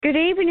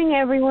Good evening,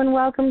 everyone.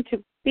 Welcome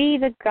to Be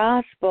the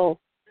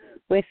Gospel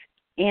with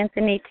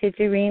Anthony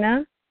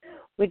Tijerina.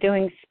 We're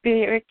doing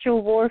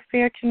spiritual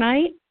warfare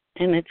tonight,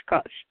 and it's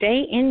called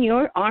Stay in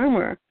Your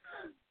Armor.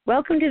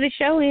 Welcome to the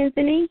show,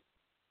 Anthony.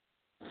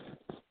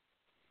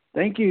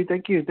 Thank you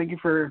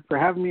for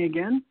having me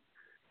again.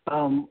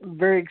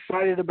 Very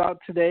excited about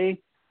today,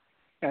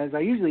 as I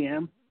usually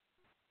am.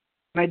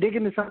 When I dig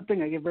into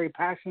something, I get very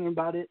passionate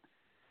about it,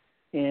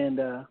 and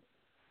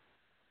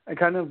I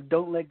kind of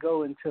don't let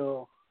go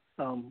until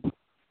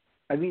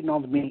I've eaten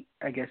all the meat,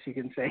 I guess you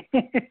can say.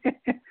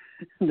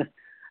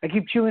 I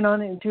keep chewing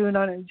on it until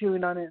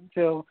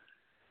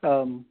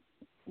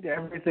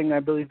everything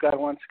I believe God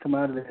wants to come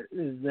out of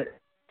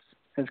it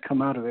has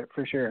come out of it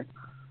for sure.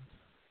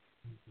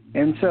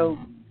 And so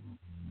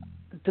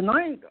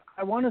tonight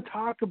I want to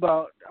talk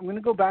about, I'm going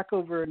to go back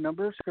over a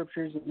number of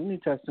scriptures in the New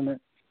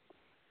Testament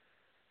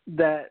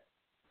that,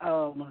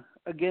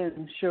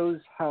 again,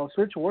 shows how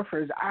spiritual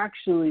warfare is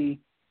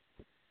actually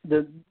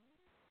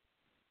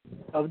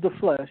of the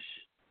flesh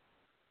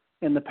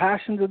and the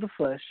passions of the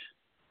flesh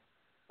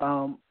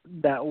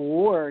that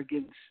war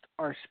against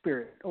our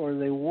spirit, or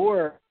they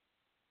war.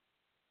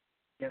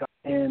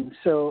 And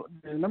so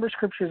there's a number of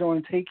scriptures I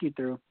want to take you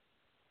through.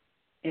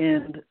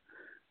 And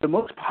the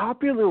most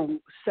popular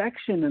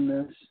section in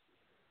this,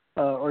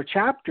 or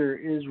chapter,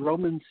 is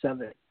Romans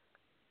 7.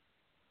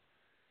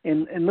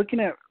 And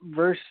looking at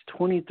verse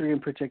 23 in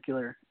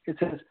particular, it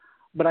says,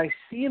 "But I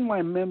see in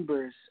my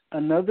members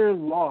another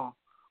law,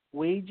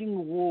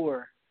 waging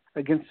war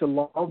against the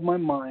law of my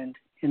mind,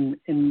 in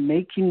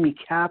making me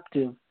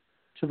captive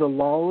to the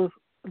law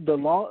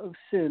of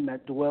sin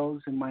that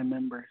dwells in my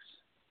members."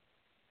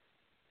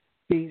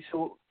 See,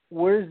 so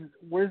where's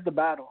the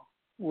battle?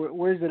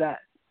 Where's it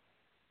at?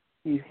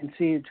 You can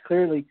see it's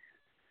clearly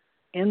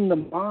in the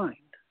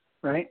mind,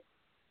 right?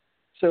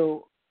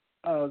 So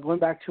going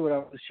back to what I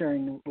was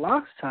sharing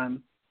last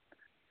time,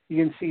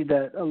 you can see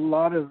that a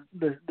lot of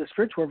the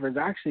spiritual warfare is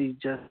actually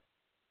just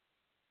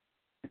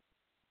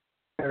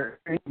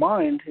in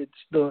mind. It's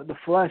the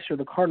flesh or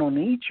the carnal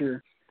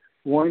nature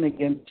warring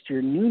against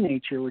your new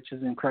nature, which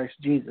is in Christ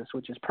Jesus,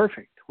 which is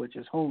perfect, which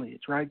is holy,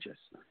 it's righteous,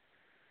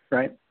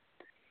 right?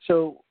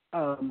 So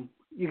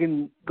you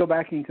can go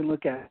back and you can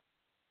look at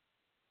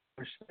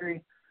verse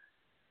 3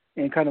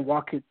 and kind of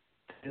walk it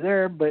through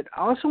there. But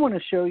I also want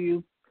to show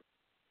you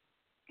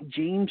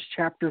James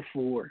chapter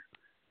 4.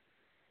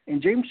 In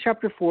James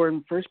chapter 4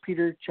 and 1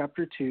 Peter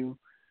chapter 2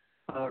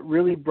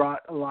 really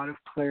brought a lot of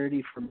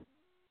clarity from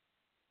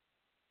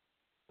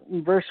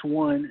verse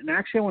 1. And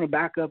actually I want to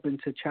back up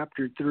into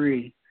chapter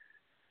 3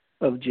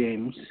 of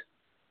James.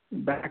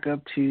 Back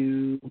up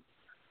to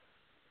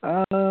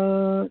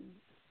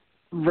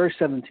verse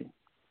 17.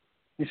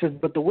 He says,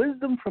 "But the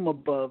wisdom from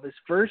above is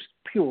first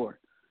pure,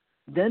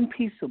 then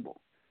peaceable,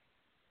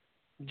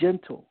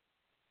 gentle,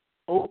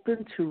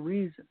 open to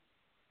reason,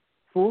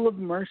 full of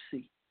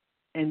mercy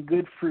and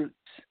good fruits,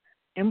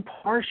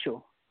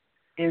 impartial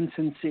and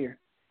sincere.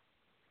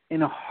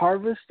 And a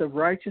harvest of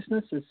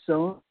righteousness is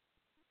sown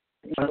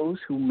in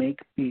those who make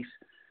peace."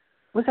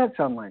 What's that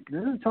sound like?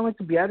 Doesn't it sound like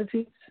the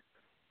Beatitudes?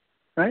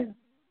 Right?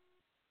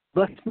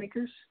 Blessed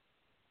makers,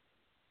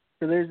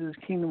 for theirs is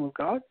the kingdom of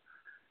God.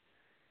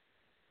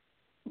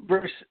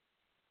 Verse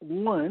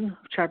 1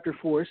 of chapter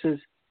 4 says,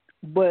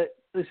 "But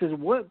this is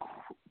what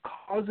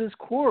causes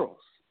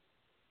quarrels?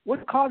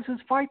 What causes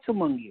fights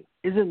among you?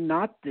 Is it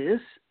not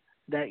this,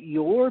 that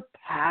your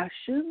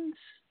passions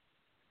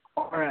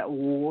are at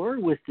war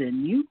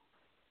within you?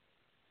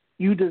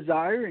 You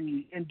desire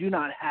and do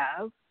not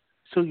have,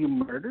 so you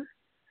murder.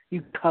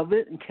 You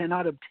covet and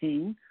cannot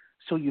obtain,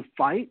 so you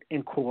fight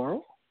and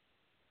quarrel.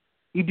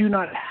 You do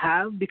not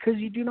have because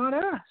you do not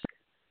ask."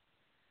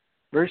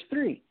 Verse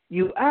 3,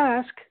 "You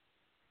ask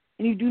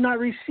and you do not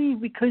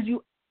receive because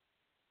you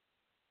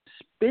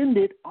spend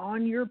it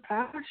on your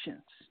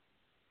passions."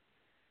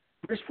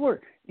 Verse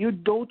 4, "You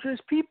adulterous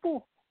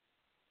people,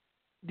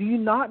 do you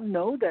not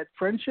know that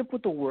friendship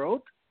with the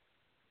world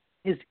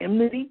is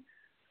enmity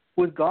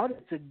with God?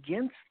 It's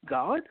against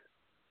God.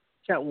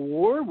 It's at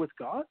war with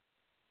God.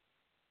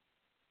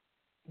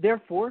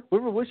 Therefore,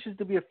 whoever wishes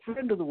to be a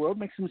friend of the world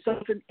makes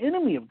himself an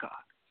enemy of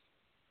God.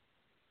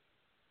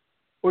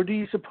 Or do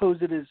you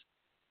suppose it is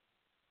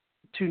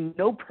to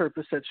no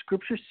purpose that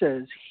Scripture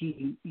says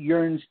he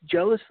yearns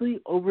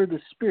jealously over the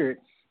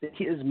Spirit that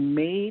he has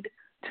made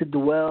to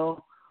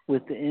dwell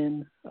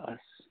within us,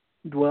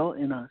 dwell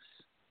in us?"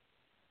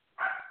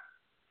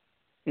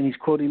 And he's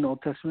quoting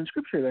Old Testament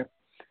Scripture there.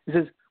 He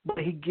says, "But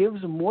he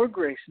gives more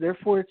grace.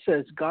 Therefore it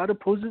says, God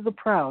opposes the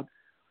proud,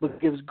 but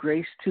gives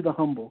grace to the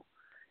humble."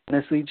 And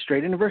this leads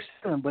straight into verse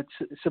 7. "But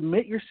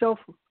submit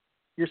yourselves,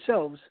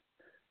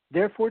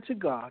 therefore, to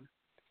God.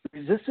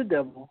 Resist the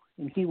devil,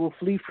 and he will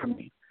flee from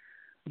you.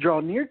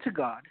 Draw near to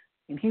God,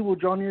 and he will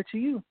draw near to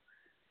you.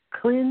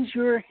 Cleanse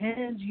your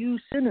hands, you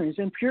sinners,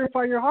 and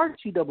purify your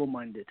hearts, you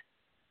double-minded.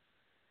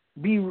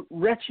 Be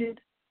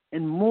wretched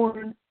and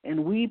mourn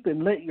and weep,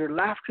 and let your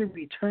laughter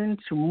be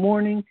turned to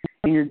mourning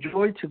and your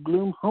joy to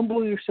gloom.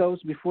 Humble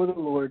yourselves before the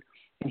Lord,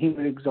 and he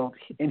will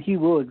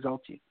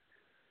exalt you.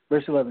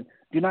 Verse 11,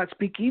 do not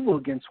speak evil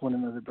against one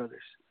another,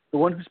 brothers. The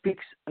one who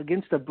speaks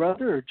against a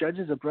brother or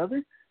judges a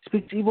brother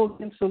speaks evil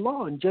against the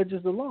law and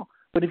judges the law.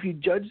 But if you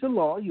judge the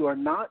law, you are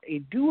not a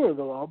doer of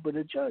the law, but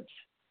a judge.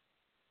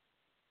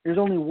 There's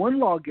only one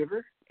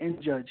lawgiver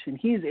and judge, and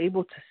he is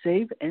able to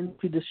save and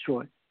to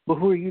destroy. But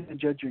who are you to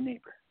judge your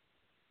neighbor?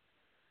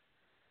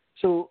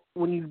 So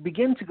when you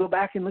begin to go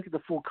back and look at the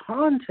full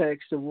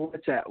context of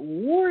what's at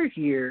war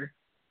here,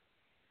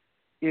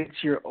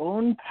 it's your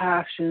own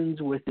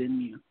passions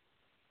within you.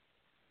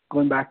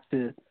 Going back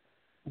to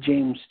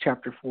James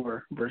chapter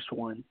 4, verse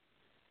 1.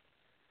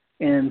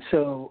 And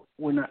so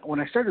when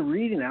I started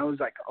reading, I was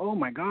like, oh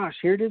my gosh,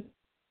 here it is.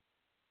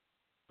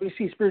 We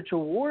see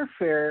spiritual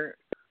warfare,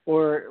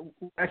 or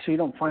actually you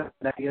don't find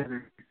that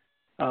together,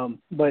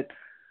 but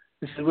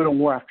this is we don't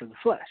war after the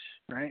flesh,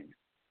 right?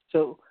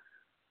 So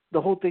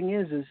the whole thing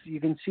is you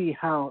can see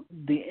how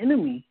the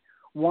enemy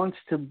wants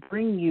to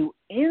bring you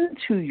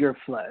into your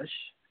flesh,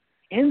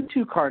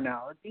 into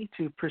carnality,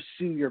 to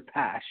pursue your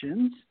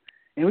passions.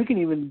 And we can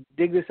even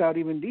dig this out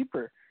even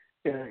deeper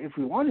if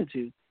we wanted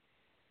to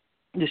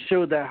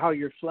show that how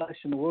your flesh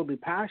and the worldly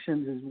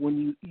passions is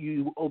when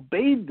you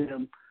obeyed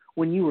them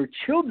when you were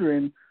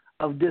children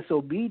of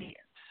disobedience,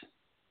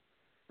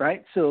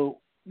 right? So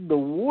the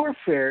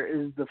warfare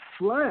is the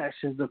flesh,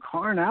 is the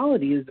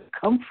carnality, is the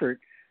comfort,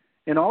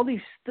 and all these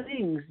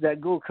things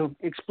that go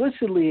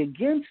explicitly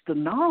against the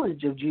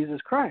knowledge of Jesus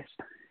Christ,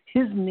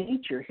 his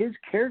nature, his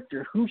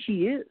character, who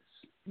he is.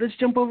 Let's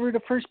jump over to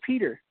 1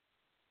 Peter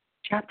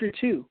chapter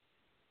 2,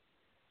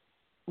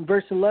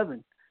 verse 11.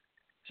 It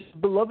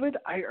says, beloved,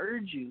 I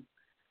urge you,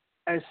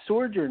 as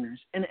sojourners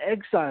and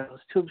exiles,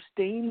 to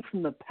abstain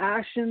from the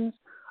passions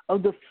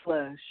of the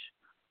flesh,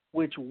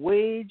 which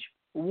wage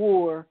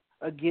war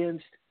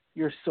against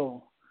your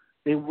soul.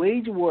 They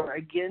wage war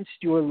against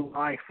your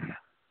life.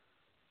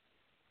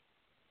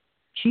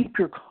 Keep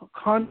your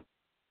conduct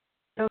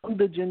among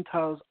the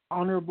Gentiles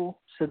honorable,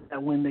 so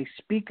that when they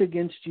speak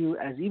against you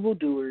as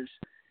evildoers,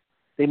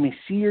 they may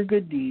see your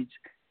good deeds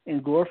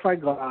and glorify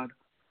God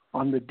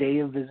on the day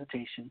of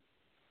visitation.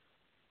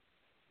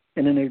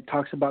 And then it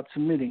talks about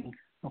submitting,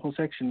 the whole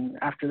section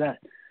after that.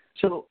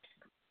 So,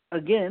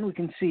 again, we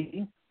can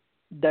see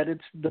that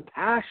it's the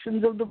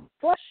passions of the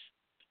flesh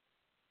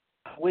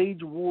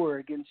wage war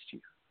against you.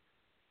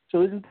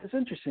 So isn't this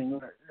interesting?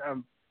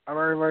 I've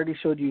already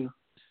showed you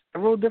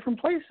several different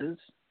places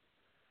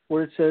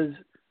where it says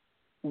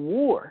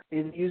war.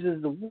 It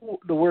uses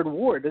the word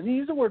war. It doesn't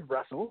use the word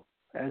wrestle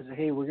as,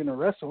 hey, we're going to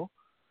wrestle,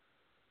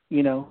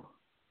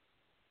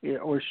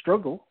 or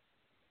struggle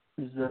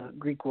is the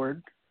Greek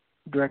word,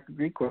 direct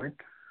Greek word.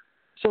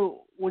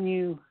 So when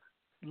you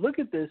look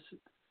at this,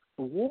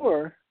 the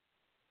war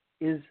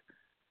is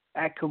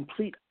at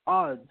complete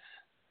odds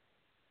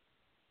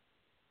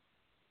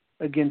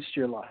against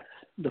your life.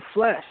 The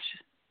flesh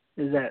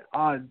is at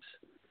odds.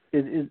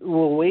 It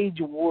will wage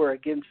war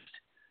against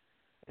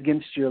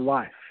your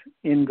life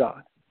in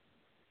God,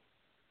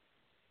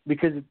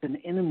 because it's an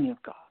enemy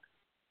of God,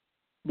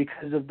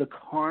 because of the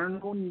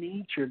carnal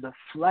nature, the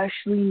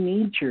fleshly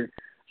nature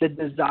that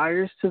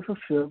desires to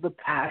fulfill the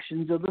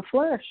passions of the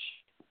flesh.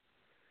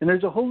 And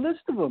there's a whole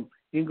list of them.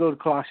 You can go to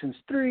Colossians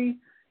 3.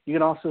 You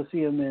can also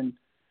see them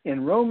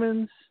in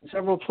Romans,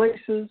 several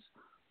places.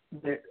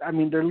 They're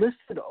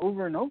listed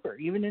over and over,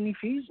 even in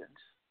Ephesians.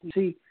 You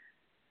see,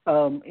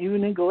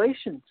 even in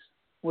Galatians,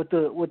 what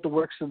the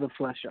works of the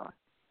flesh are.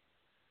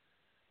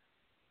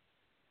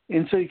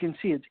 And so you can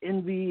see it's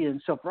envy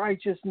and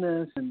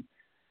self-righteousness and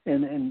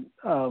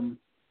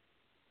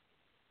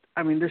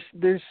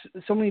there's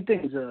so many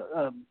things,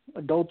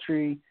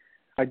 adultery,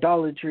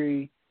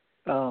 idolatry,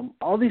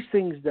 all these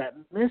things that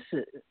miss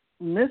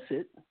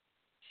it,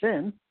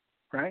 sin,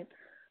 right?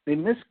 They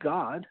miss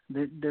God.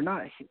 They're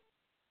not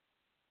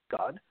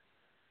God,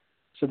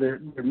 so they're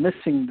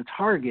missing the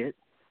target,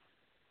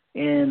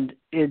 and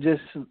it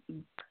just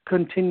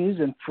continues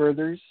and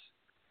furthers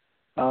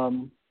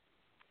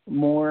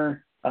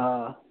more.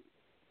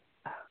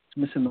 It's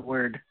missing the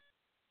word.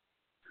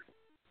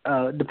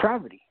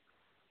 Depravity,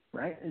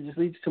 right? It just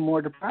leads to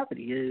more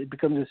depravity. It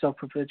becomes a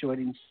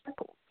self-perpetuating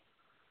cycle.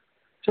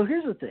 So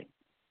here's the thing.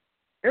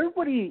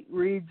 Everybody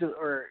reads,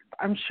 or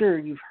I'm sure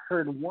you've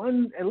heard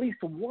at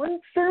least one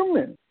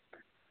sermon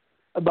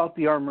about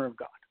the armor of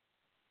God,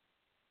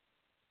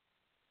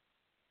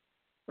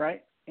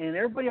 right? And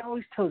everybody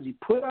always tells you,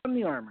 put on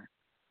the armor.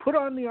 Put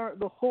on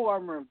the whole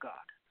armor of God.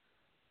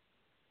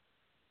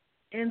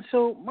 And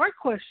so my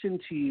question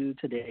to you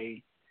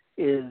today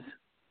is,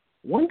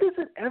 when does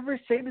it ever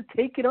say to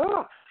take it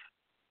off?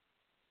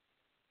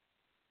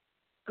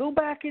 Go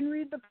back and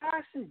read the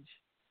passage.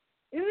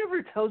 It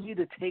never tells you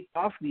to take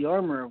off the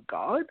armor of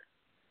God.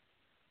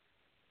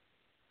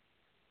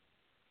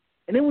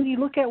 And then when you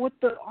look at what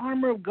the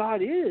armor of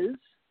God is,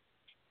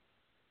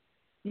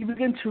 you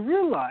begin to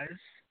realize,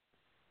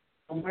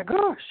 oh my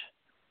gosh,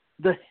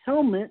 the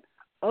helmet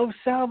of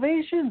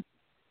salvation,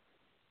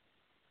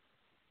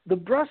 the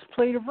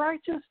breastplate of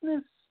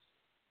righteousness,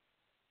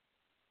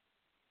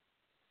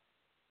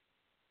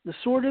 the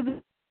sword of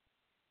the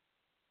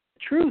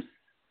truth,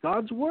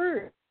 God's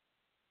word.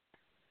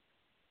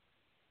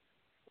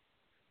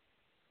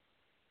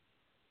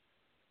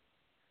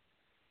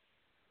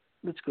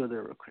 Let's go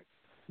there real quick.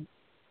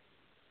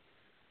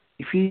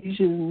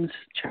 Ephesians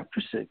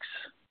chapter 6,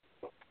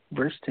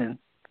 verse 10.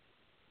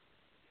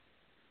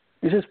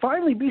 It says,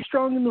 finally, be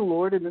strong in the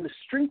Lord and in the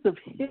strength of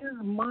his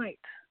might.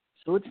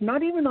 So it's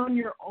not even on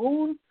your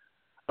own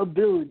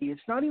ability.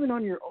 It's not even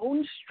on your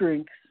own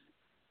strength.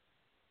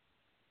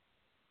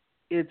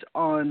 It's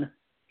on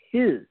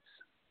his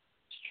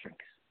strength,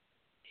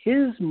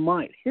 his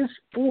might, his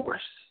force.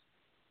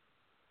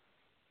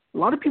 A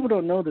lot of people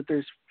don't know that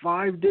there's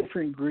 5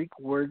 different Greek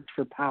words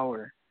for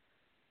power,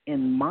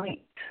 and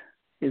might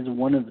is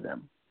one of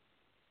them.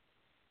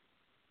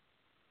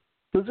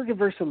 Let's look at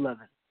verse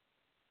 11.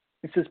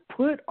 It says,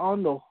 put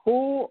on the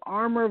whole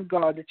armor of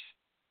God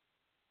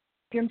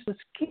against the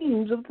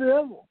schemes of the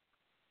devil.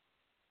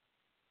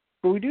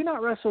 For we do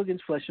not wrestle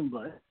against flesh and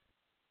blood,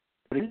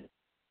 but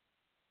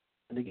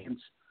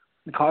against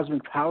the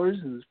cosmic powers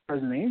of this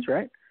present age,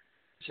 right?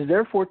 So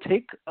therefore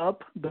take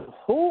up the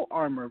whole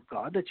armor of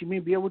God that you may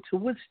be able to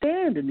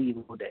withstand in the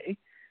evil day,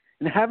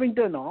 and having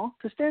done all,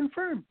 to stand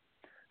firm.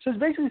 So it's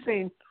basically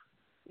saying,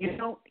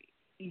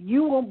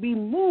 you won't be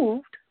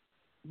moved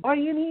by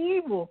any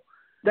evil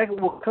that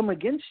will come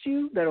against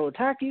you, that will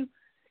attack you.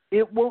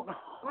 It won't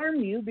harm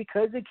you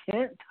because it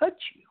can't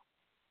touch you.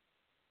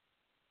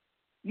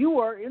 You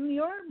are in the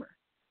armor.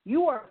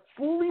 You are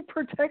fully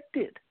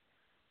protected.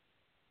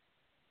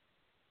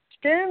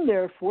 Stand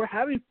therefore,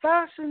 having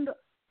fastened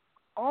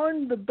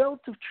on the belt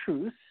of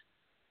truth,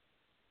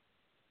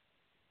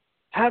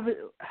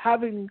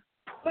 having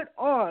put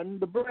on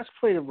the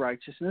breastplate of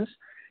righteousness,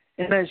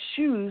 and as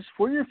shoes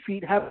for your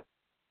feet have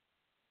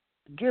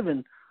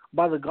given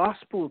by the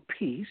gospel of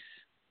peace,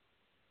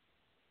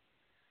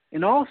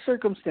 in all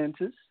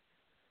circumstances,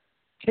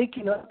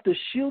 taking up the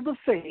shield of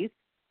faith,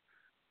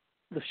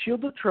 the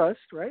shield of trust,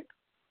 right,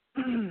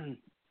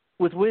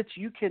 with which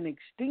you can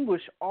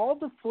extinguish all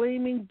the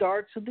flaming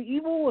darts of the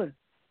evil one.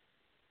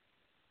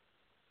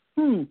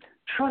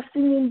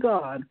 Trusting in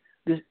God,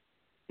 this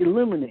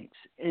eliminates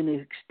and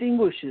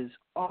extinguishes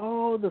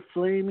all the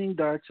flaming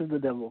darts of the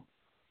devil.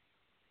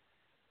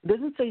 It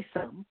doesn't say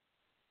some.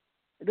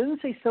 It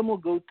doesn't say some will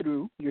go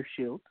through your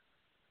shield.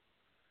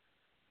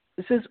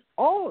 It says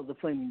all of the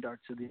flaming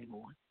darts of the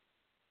evil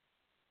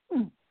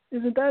one.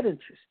 Isn't that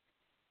interesting?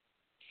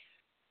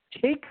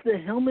 Take the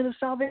helmet of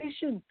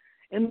salvation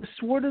and the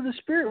sword of the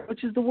Spirit,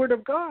 which is the word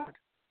of God.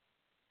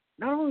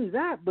 Not only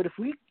that, but if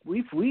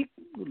we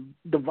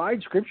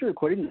divide Scripture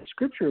according to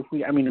Scripture, if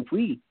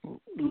we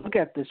look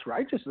at this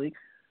righteously,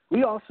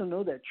 we also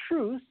know that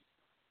truth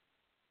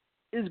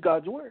is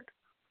God's word.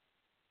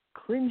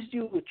 Cleansed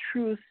you with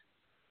truth,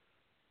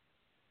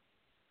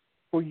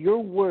 for your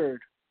word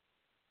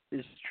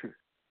is truth.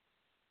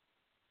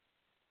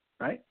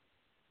 Right?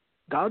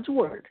 God's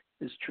word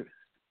is truth.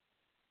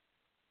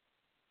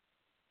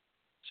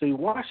 So he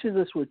washes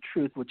us with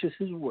truth, which is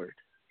his word,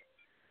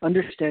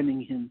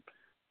 understanding him,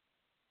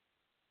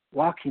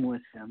 walking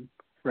with him,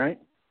 right?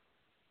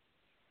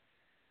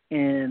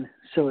 And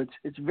so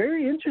it's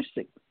very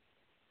interesting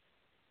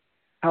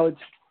how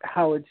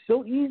it's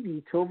so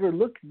easy to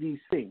overlook these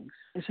things.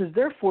 It says,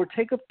 therefore,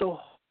 take up the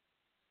whole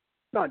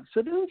God. So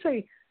it doesn't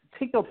say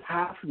take up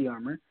half of the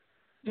armor.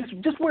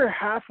 Just wear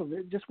half of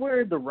it. Just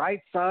wear the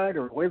right side,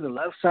 or wear the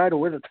left side, or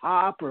wear the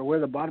top, or wear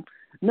the bottom.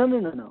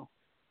 No.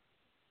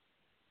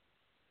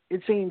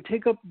 It's saying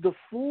take up the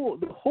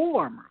whole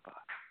armor of God,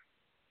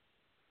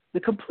 the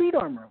complete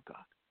armor of God.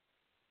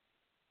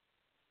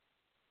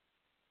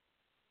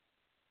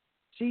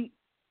 See,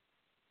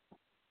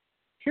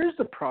 here's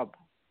the problem.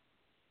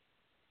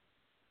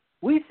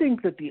 We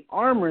think that the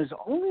armor is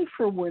only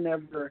for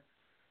whenever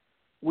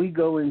we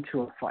go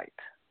into a fight.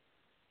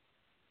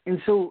 And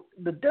so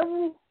the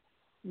devil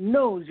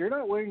knows you're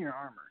not wearing your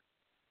armor.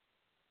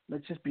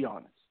 Let's just be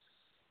honest.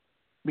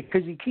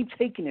 Because you keep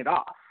taking it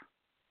off.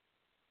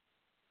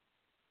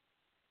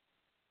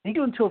 You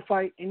go into a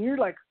fight and you're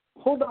like,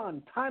 hold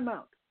on, time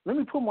out. Let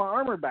me put my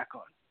armor back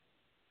on.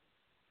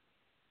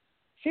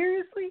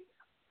 Seriously?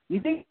 You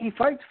think he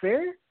fights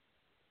fair?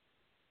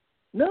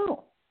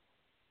 No.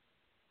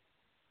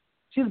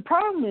 See, the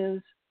problem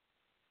is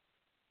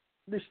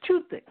there's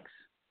 2 things.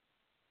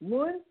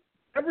 One,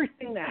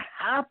 everything that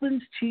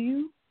happens to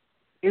you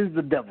is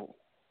the devil.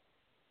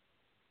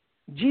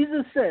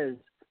 Jesus says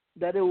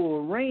that it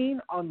will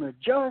rain on the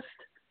just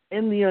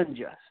and the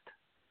unjust.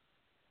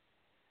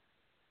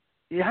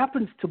 It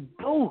happens to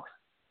both.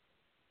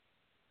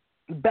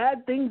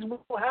 Bad things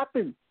will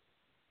happen.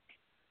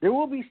 There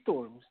will be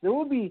storms. There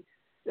will be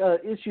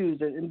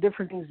issues and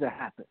different things that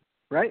happen,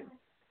 right?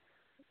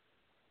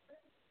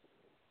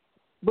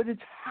 But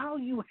it's how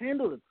you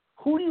handle it.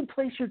 Who do you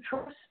place your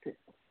trust in?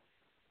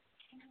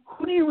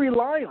 Who do you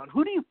rely on?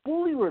 Who do you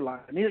fully rely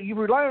on? You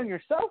rely on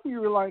yourself, or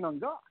you relying on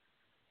God?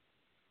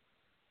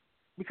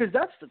 Because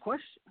that's the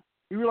question.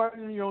 You rely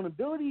on your own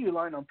ability. You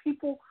rely on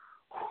people.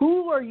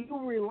 Who are you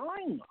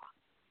relying on?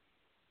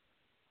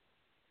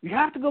 You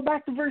have to go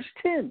back to verse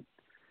 10.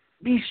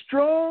 Be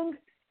strong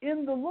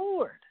in the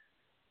Lord.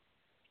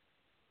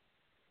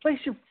 Place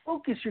your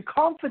focus, your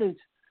confidence,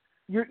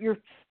 your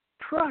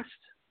trust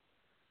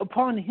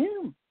upon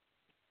Him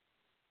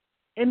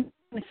and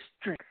His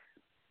strength.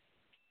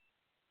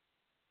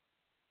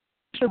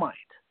 Your mind.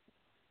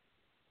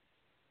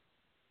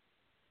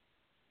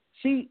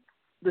 See,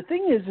 the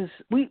thing is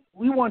we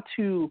want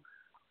to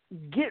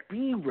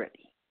be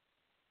ready.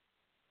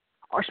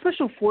 Our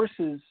special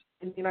forces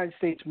in the United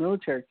States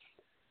military,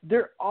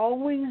 they're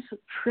always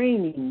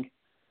training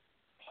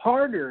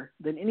harder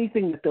than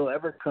anything that they'll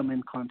ever come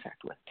in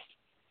contact with.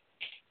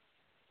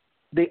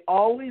 They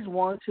always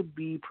want to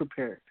be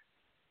prepared,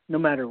 no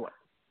matter what.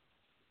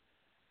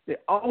 They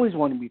always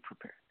want to be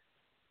prepared.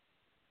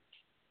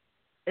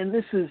 And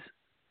this is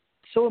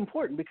so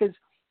important because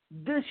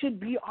this should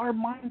be our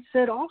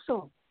mindset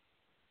also.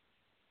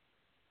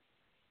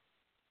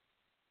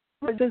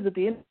 It says at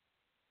the end,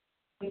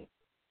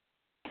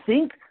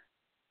 think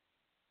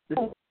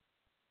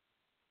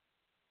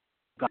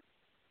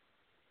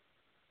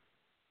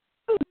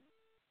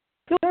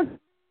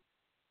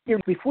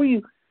before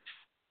you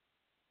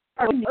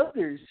start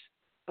others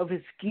of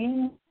His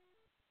scheme,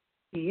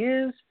 He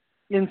is,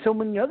 and so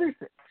many other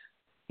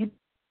things.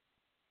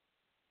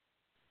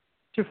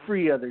 To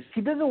free others. He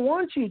doesn't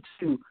want you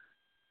to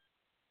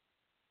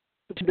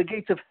the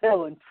gates of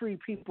hell and free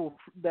people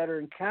that are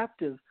in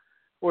captive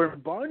or in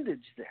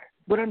bondage there.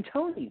 But I'm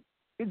telling you,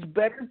 it's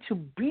better to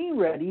be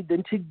ready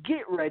than to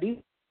get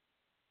ready.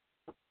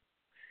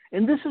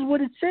 And this is what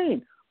it's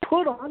saying.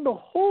 Put on the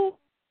whole.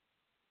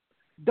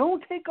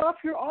 Don't take off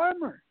your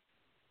armor.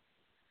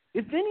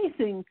 If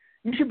anything,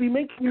 you should be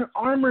making your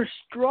armor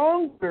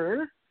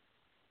stronger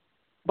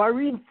by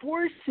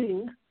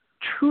reinforcing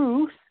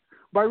truth,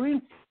 by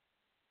reinforcing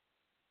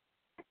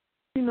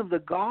of the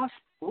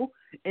gospel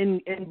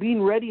and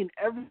being ready in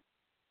every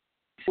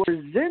to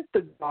present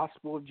the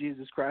gospel of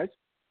Jesus Christ,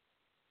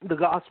 the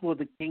gospel of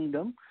the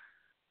kingdom,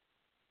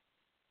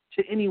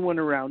 to anyone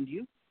around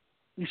you.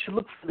 You should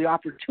look for the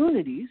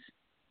opportunities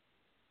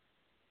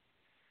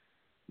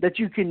that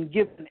you can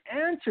give an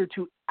answer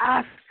to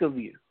ask of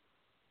you.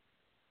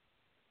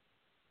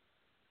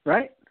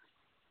 Right?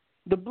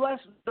 The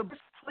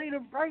breastplate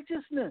of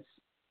righteousness.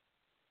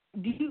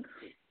 Do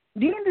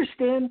you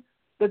understand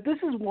that this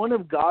is one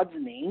of God's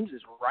names,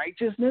 is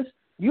righteousness?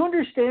 Do you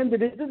understand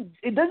that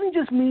it doesn't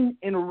just mean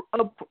in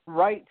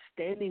upright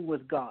standing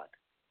with God.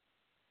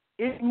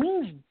 It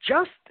means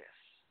justice.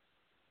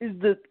 Is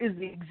the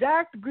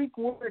exact Greek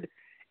word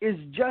is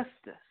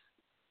justice.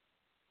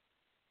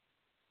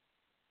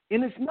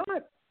 And it's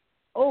not,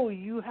 oh,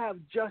 you have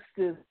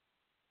justice,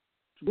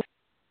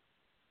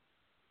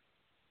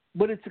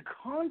 but it's a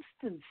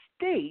constant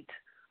state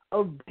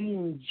of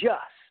being just,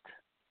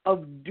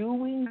 of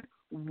doing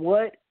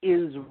what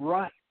is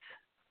right.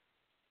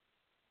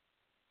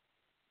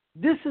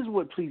 This is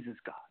what pleases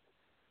God.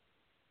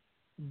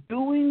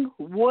 Doing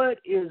what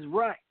is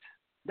right.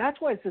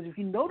 That's why it says if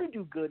you know to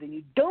do good and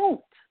you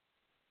don't,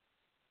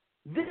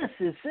 this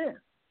is sin.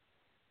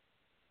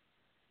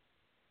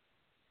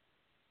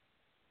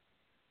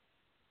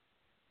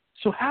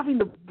 So having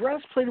the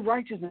breastplate of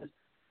righteousness,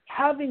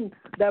 having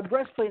that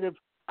breastplate of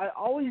I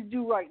always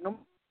do right, no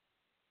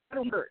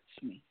matter what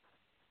hurts me.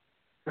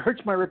 It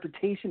hurts my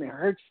reputation. It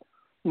hurts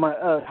my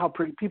how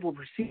people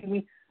perceive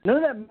me. None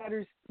of that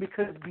matters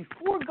because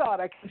before God,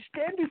 I can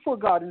stand before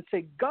God and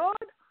say, God,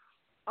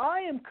 I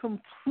am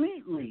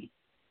completely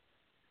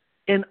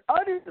and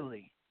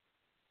utterly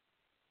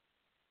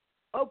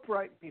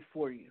upright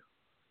before you.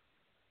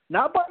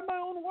 Not by my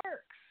own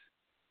works,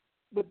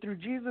 but through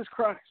Jesus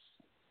Christ.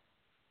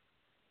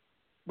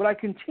 But I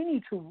continue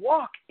to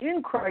walk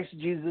in Christ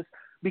Jesus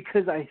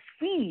because I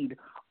feed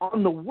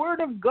on the Word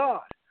of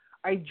God.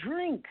 I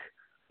drink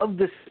of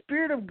the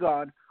Spirit of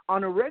God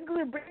on a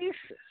regular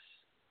basis.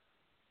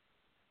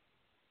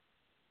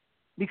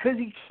 Because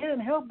He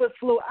can't help but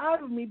flow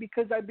out of me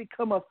because I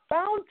become a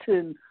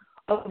fountain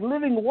of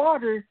living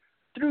water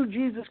through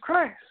Jesus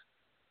Christ.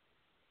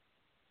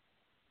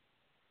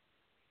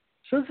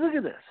 So let's look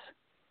at this.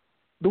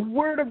 The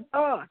Word of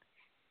God,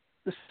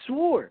 the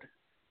sword.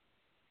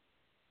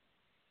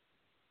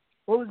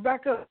 Well, let's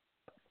back up.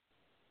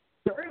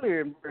 Earlier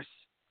in verse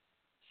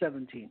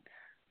 17,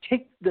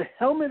 take the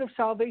helmet of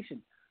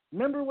salvation.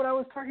 Remember what I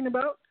was talking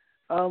about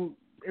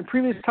in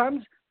previous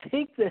times?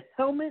 Take the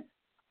helmet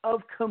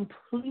of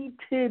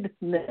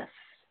completedness.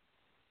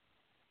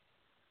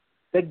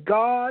 That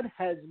God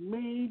has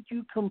made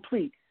you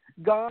complete.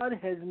 God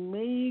has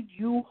made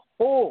you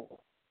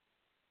whole.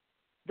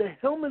 The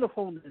helmet of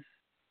wholeness.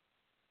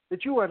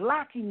 That you are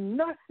lacking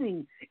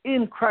nothing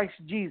in Christ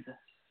Jesus.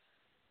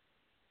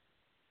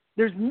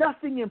 There's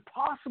nothing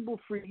impossible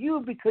for you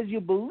because you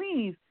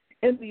believe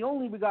in the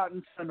only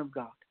begotten Son of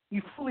God.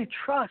 You fully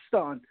trust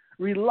on,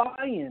 rely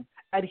in,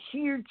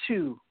 adhere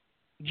to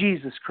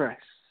Jesus Christ.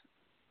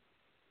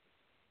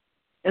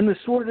 And the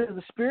sword of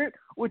the Spirit,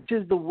 which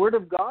is the Word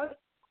of God,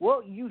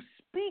 well, you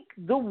speak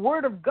the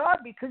Word of God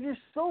because you're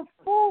so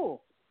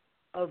full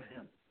of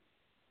Him.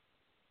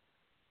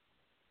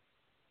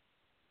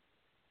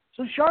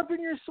 So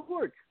sharpen your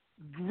sword.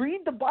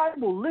 Read the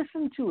Bible,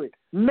 listen to it,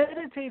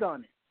 meditate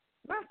on it.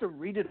 You don't have to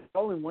read it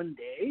all in one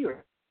day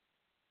or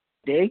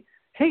day.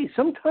 Hey,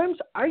 sometimes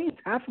I use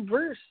half a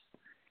verse,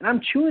 and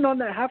I'm chewing on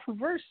that half a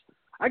verse.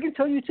 I can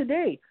tell you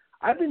today,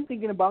 I've been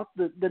thinking about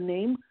the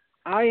name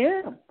I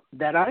am,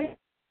 that I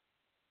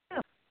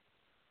am,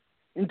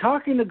 and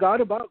talking to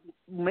God about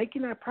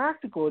making that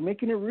practical and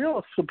making it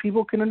real so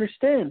people can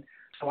understand,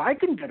 so I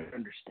can better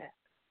understand.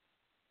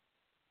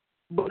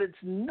 But it's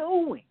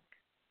knowing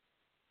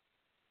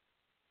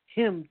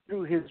Him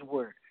through His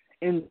Word.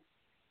 And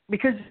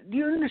because, do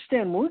you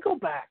understand, when we go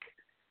back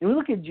and we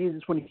look at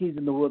Jesus when He's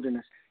in the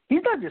wilderness,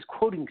 He's not just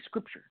quoting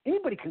Scripture.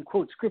 Anybody can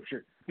quote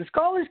Scripture. The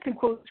scholars can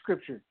quote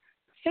Scripture.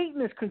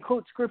 Satanists can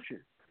quote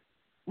Scripture.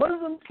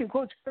 Muslims can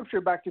quote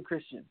Scripture back to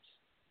Christians.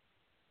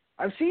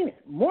 I've seen it.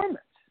 Mormons.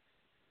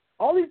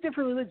 All these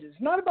different religions.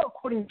 It's not about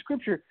quoting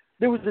Scripture.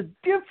 There was a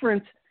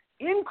difference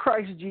in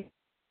Christ Jesus.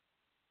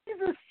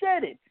 Jesus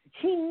said it.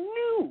 He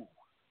knew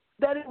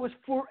that it was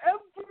forever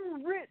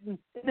written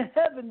in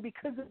heaven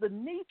because of the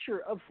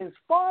nature of His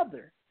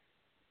Father,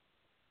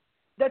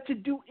 that to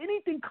do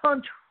anything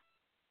contrary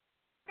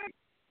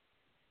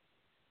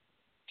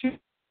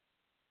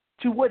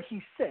to what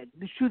He said,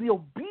 to the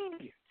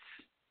obedience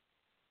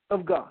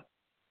of God,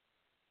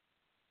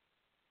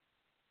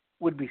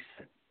 would be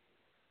sin,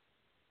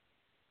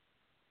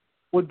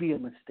 would be a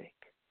mistake.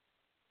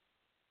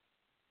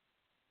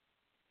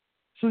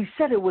 So He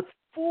said it with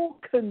full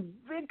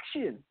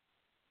conviction.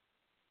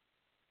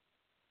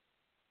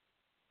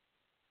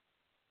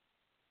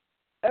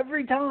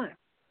 Every time.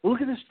 Look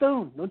at the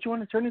stone. Don't you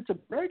want to turn it to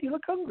bread? You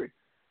look hungry.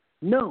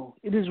 No,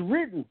 it is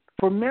written,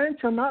 for man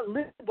shall not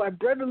live by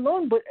bread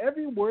alone, but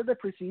every word that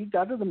proceeds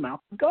out of the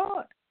mouth of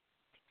God.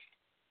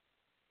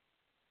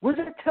 What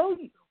does that tell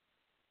you?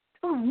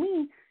 It tells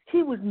me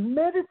he was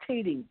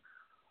meditating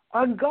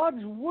on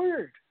God's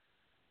word.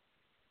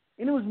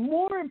 And it was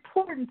more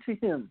important to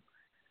him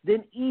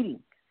than eating.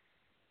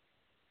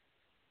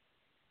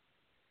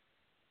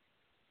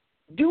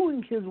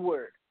 Doing His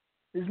word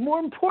is more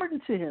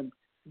important to him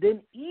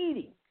than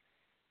eating.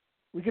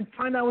 We can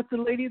find out with the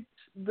lady,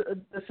 the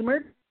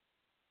Samaritan.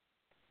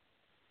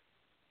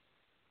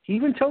 He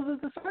even tells his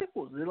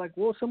disciples, they're like,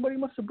 well, somebody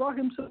must have brought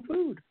him some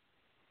food.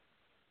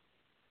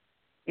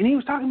 And he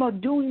was talking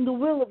about doing the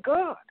will of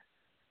God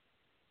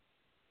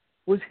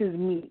was his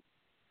meat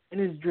and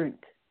his drink.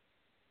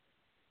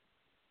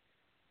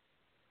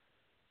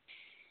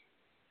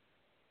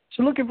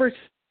 So look at verse.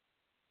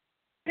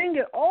 Praying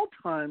at all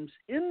times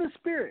in the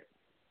Spirit.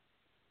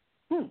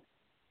 You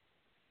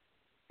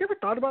ever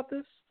thought about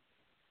this?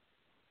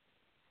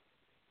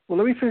 Well,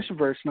 let me finish the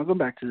verse, and I'll go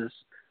back to this.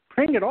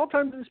 Praying at all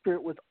times in the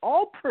Spirit with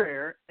all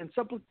prayer and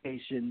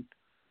supplication.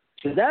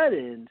 To that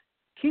end,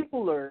 keep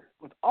alert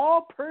with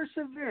all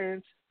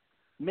perseverance,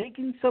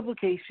 making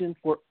supplication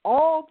for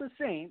all the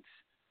saints.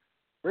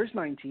 Verse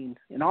 19,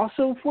 and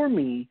also for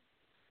me,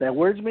 that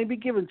words may be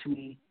given to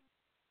me,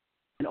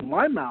 and on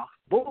my mouth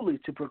boldly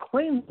to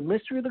proclaim the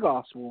mystery of the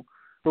gospel,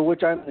 for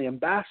which I am the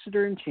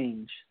ambassador in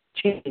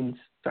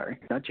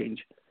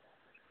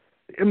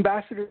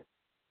ambassador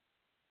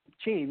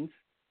chains,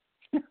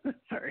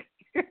 sorry,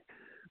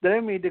 that I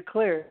may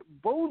declare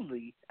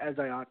boldly as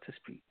I ought to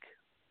speak.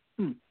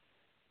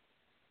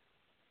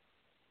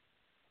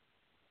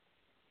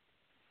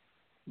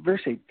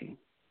 Verse 18.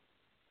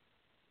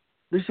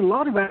 There's a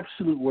lot of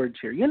absolute words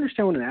here. You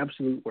understand what an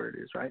absolute word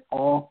is, right?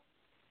 All,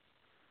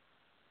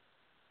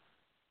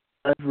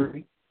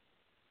 every,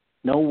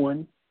 no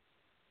one.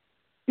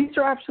 These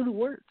are absolute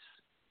words.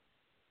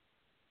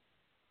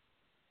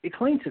 It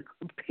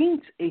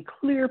paints a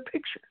clear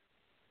picture.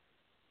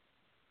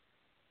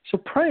 So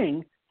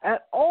praying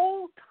at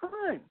all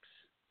times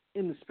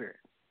in the Spirit.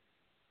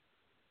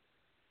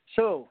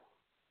 So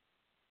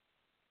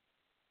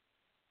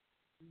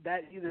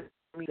that either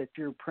means that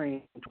you're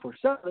praying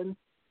 24/7,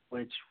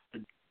 which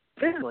would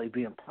physically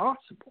be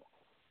impossible.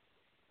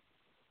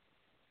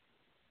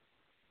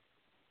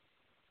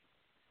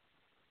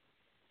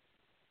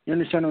 You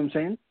understand what I'm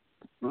saying?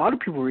 A lot of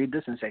people read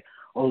this and say,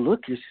 oh,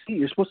 look, you see,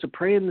 you're supposed to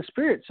pray in the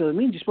Spirit, so it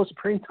means you're supposed to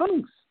pray in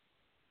tongues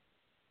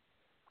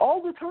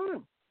all the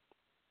time.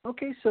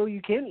 Okay, so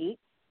you can't eat,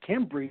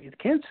 can't breathe,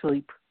 can't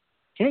sleep,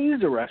 can't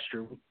use the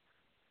restroom,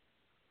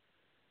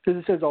 because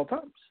it says all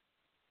times.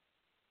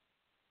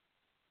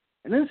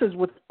 And then it says,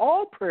 with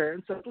all prayer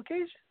and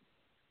supplication.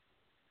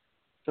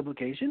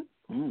 Supplication,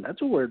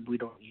 that's a word we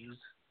don't use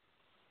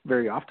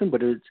very often,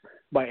 but it's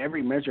by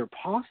every measure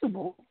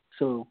possible.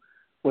 So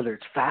whether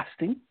it's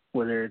fasting,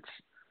 whether it's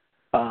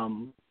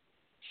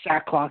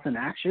sackcloth and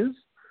ashes,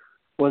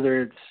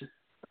 whether it's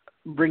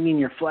bringing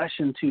your flesh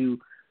into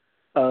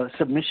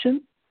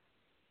submission,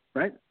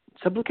 right?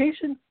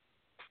 Supplication,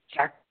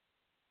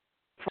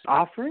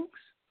 offerings,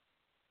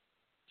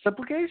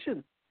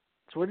 supplication.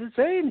 That's what it's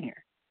saying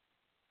here.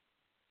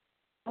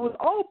 With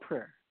all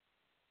prayer.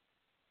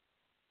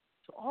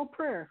 So all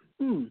prayer.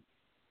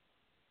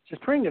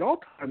 Just praying at all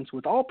times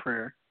with all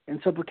prayer and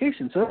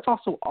supplication. So that's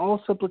also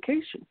all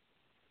supplication.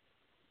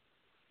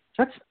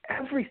 That's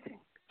everything.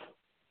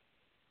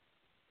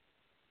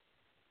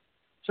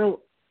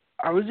 So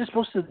are we just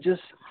supposed to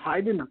just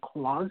hide in a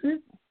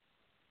closet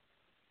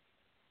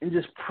and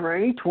just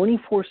pray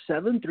 24/7,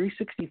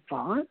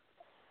 365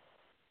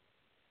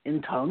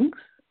 in tongues?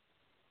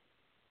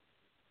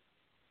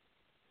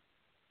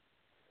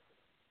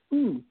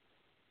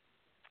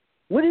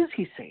 What is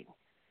he saying?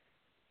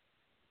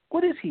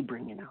 What is he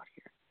bringing out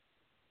here?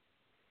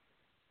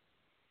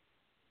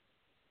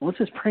 Well, it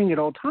says praying at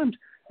all times.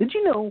 Did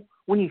you know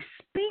when you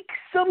speak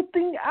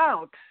something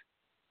out,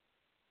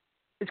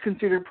 it's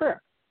considered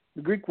prayer?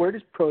 The Greek word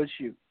is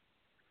prosou.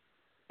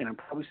 And I'm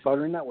probably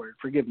slaughtering that word.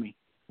 Forgive me,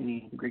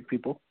 any Greek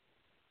people.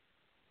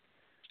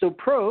 So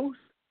pros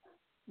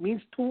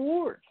means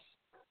towards.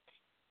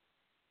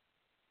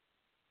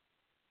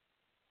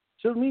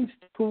 So it means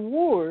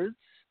towards,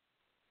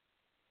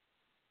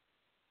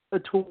 a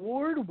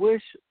toward,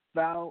 wish,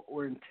 vow,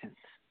 or intent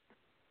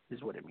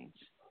is what it means.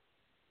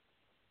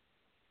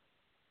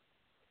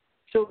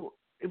 So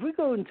if we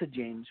go into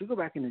James, we go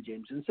back into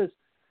James, and it says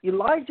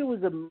Elijah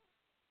was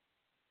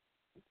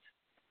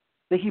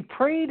that he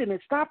prayed and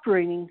it stopped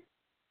raining,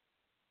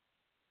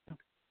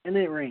 and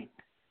then it rained.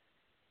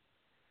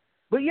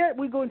 But yet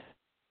we go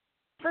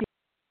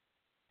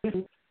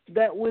into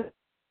that when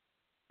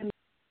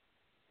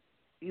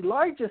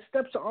Elijah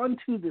steps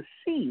onto the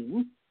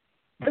scene,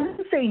 it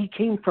doesn't say he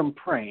came from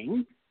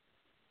praying.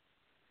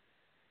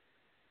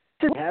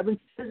 It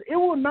says it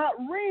will not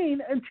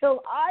rain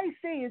until I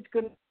say it's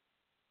going to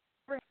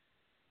rain.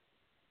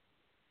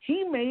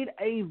 He made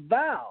a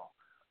vow,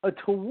 a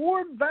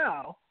toward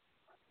vow,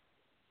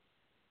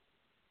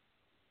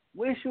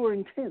 wish or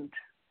intent.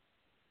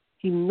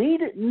 He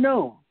made it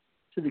known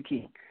to the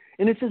king.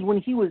 And it says when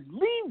he was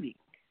leaving,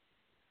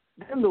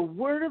 then the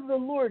word of the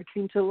Lord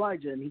came to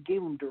Elijah, and he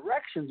gave him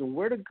directions on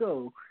where to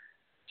go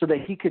so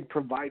that he could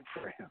provide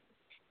for him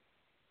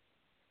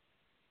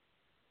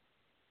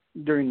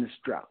during this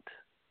drought.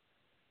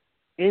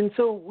 And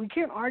so we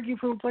can't argue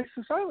from a place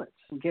of silence.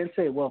 We can't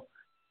say, well,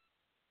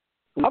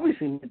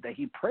 obviously meant that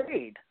he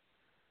prayed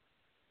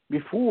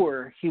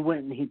before he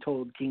went and he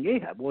told King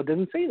Ahab. Well, it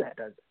doesn't say that,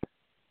 does it?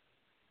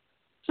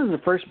 This is the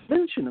first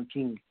mention of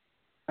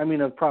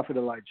of Prophet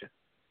Elijah.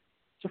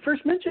 It's the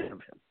first mention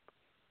of him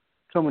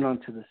coming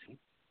onto the scene.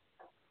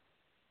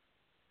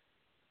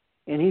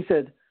 And he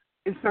said,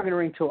 it's not going to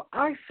rain till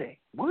I say.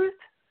 What?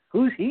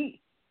 Who's he?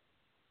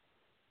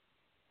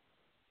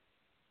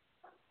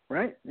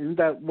 Right? Isn't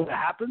that what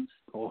happens?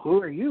 Well,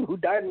 who are you? Who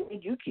died and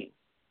made you king?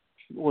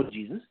 Well,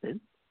 Jesus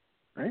did.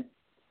 Right?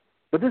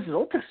 But this is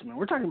Old Testament.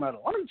 We're talking about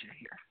Elijah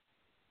here.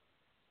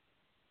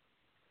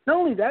 Not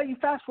only that, you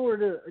fast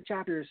forward a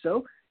chapter or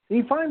so, and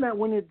you find that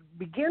when it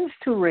begins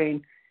to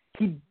rain,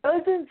 he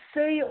doesn't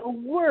say a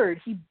word.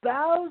 He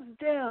bows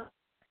down,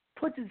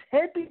 puts his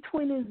head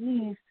between his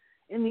knees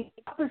in the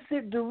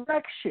opposite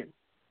direction,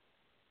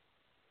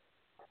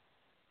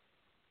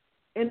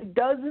 and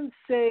doesn't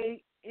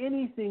say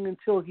anything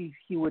until he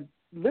would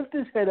lift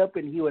his head up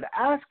and he would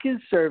ask his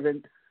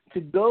servant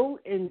to go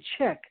and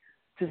check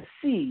to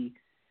see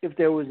if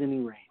there was any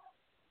rain,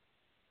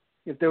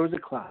 if there was a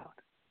cloud.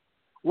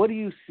 What do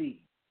you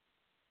see?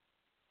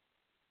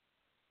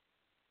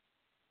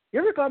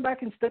 You ever gone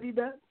back and studied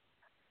that?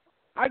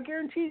 I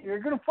guarantee you're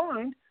going to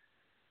find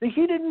that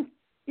he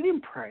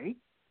didn't pray.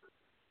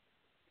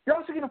 You're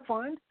also going to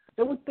find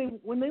that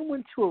when they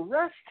went to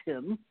arrest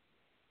him,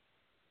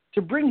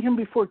 to bring him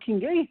before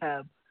King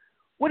Ahab,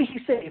 what did he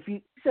say?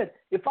 He said,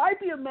 if I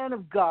be a man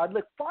of God,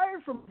 let fire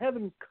from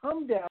heaven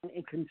come down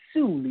and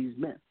consume these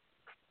men.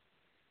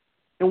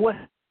 And what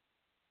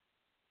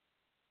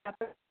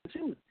happened?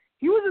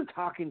 He wasn't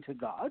talking to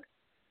God.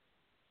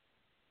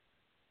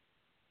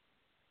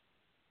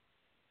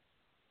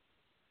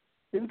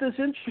 Isn't this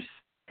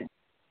interesting?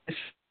 It's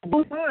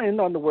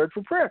behind on the word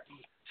for prayer.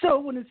 So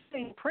when it's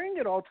saying praying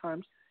at all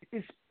times,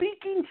 it's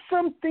speaking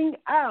something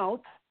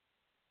out,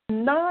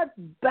 not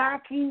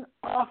backing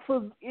off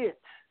of it.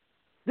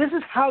 This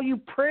is how you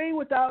pray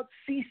without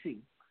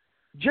ceasing,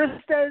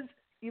 just as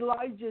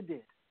Elijah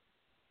did.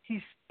 He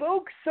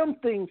spoke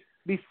something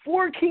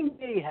before King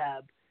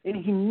Ahab, and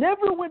he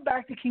never went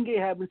back to King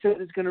Ahab and said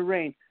it's going to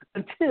rain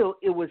until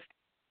it was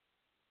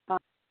time.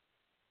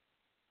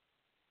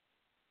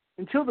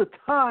 Until the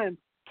time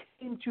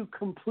came to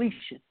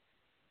completion.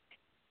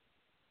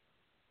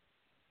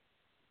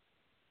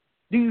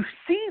 Do you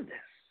see this?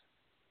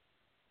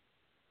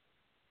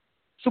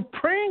 So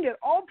praying at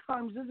all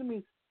times doesn't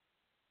mean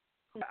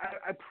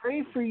I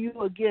pray for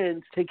you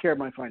again to take care of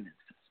my finances,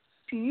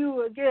 to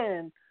you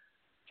again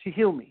to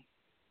heal me.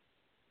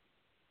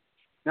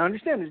 Now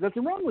understand, there's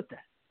nothing wrong with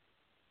that.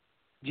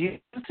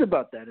 Jesus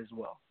about that as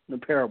well, in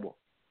the parable.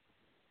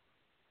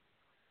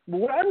 But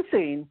what I'm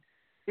saying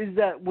is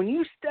that when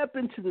you step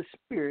into the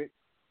Spirit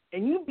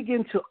and you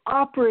begin to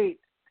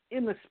operate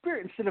in the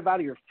Spirit instead of out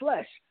of your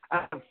flesh,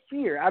 out of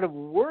fear, out of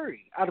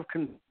worry, out of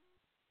concern,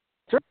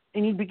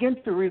 and you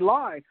begin to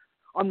rely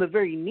on the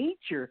very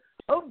nature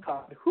of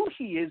God, who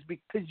He is,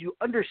 because you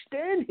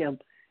understand Him,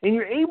 and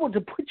you're able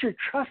to put your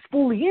trust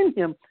fully in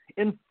Him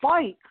and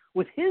fight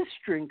with His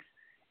strength.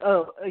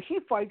 He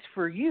fights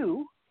for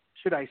you,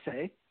 should I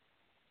say,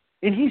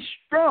 and he's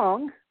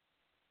strong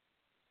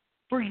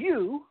for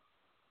you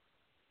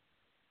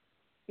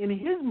in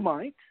his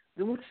might,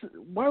 then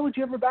why would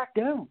you ever back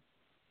down?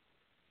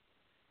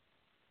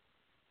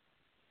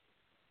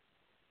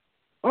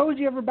 Why would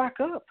you ever back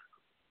up?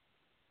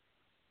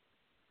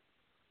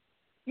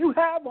 You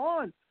have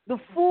on the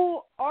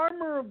full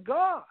armor of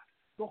God,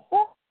 the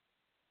whole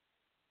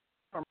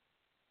armor.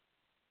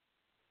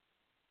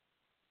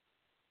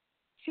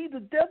 See, the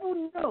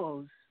devil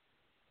knows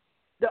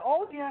that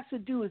all he has to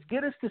do is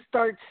get us to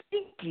start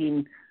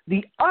speaking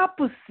the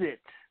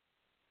opposite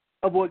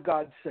of what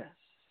God says.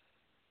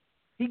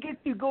 He gets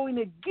you going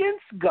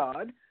against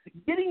God,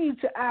 getting you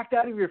to act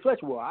out of your flesh.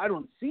 Well, I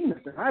don't see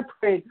nothing. I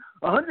prayed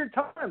 100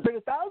 times,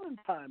 1,000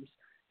 times,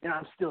 and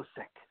I'm still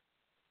sick.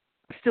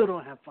 I still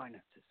don't have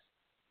finances.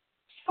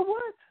 So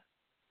what?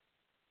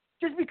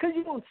 Just because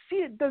you don't see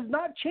it does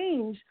not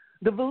change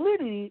the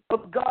validity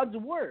of God's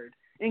word.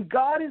 And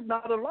God is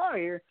not a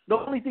liar. The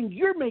only thing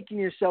you're making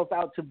yourself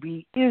out to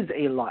be is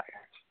a liar.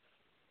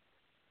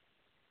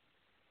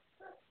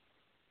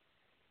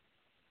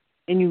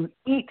 And you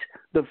eat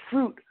the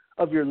fruit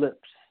of your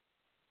lips.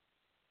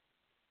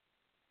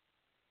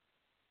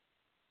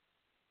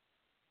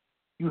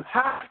 You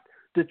have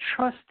to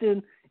trust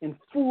in and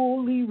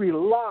fully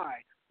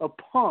rely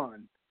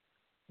upon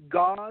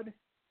God,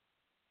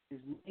 His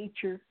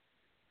nature,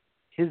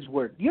 His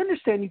word. You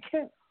understand? You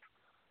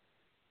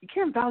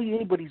can't value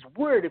anybody's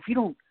word if you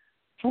don't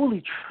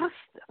fully trust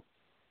them.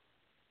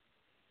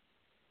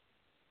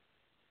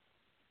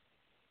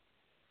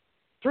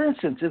 For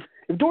instance,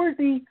 if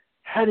Dorothy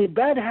had a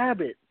bad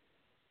habit,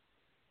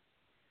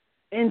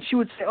 and she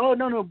would say, "Oh,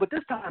 no, but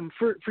this time,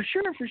 for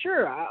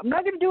sure, I'm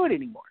not going to do it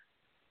anymore."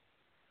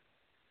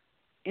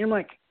 And I'm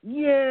like,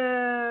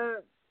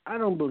 "Yeah, I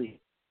don't believe."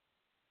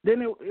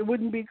 Then it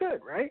wouldn't be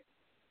good, right?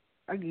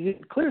 I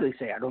could clearly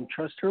say I don't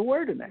trust her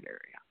word in that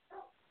area.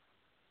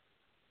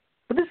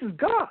 But this is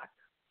God.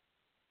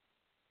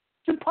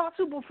 It's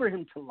impossible for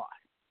him to lie.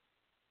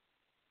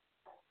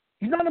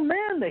 He's not a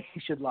man that he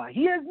should lie.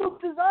 He has no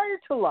desire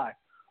to lie.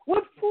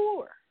 What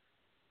for?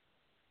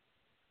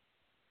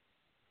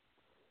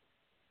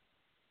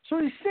 So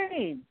he's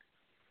saying,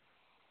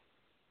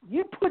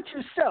 you put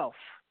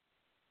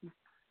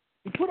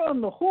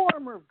on the whole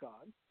armor of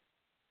God,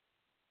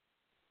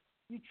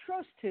 you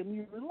trust him,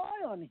 you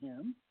rely on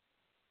him,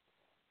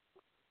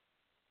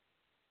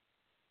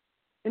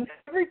 and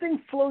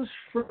everything flows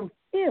from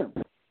him.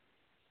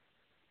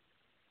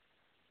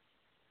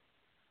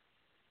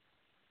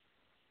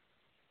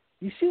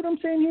 You see what I'm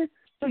saying here?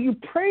 So you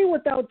pray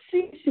without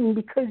ceasing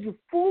because you're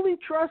fully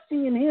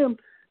trusting in him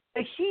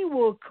that he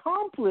will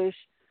accomplish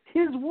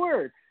his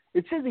word.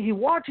 It says that he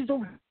watches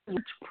over his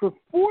word to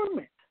perform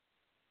it.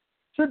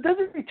 So it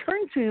doesn't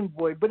return to him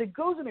void, but it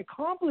goes and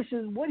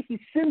accomplishes what he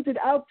sends it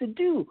out to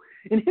do.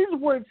 And his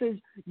word says,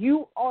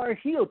 you are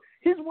healed.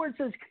 His word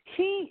says,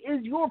 he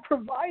is your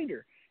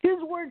provider.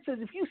 His word says,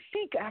 if you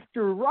seek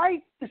after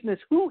righteousness,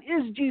 who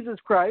is Jesus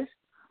Christ?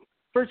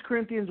 1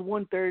 Corinthians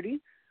 1:30,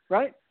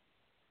 right?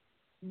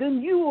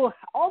 Then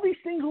all these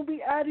things will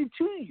be added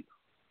to you.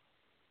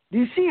 Do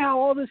you see how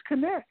all this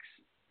connects?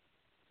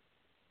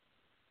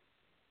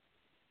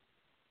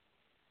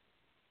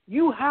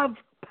 You have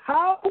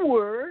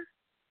power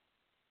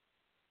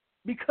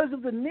because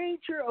of the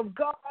nature of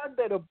God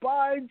that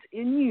abides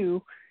in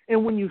you.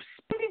 And when you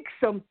speak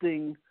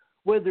something,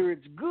 whether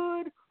it's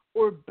good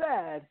or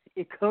bad,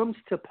 it comes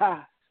to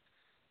pass.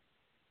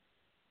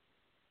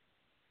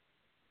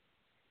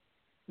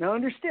 Now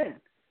understand,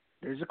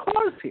 there's a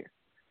clause here.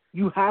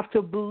 You have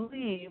to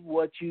believe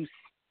what you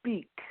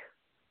speak.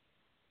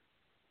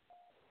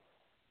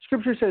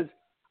 Scripture says,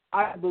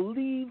 I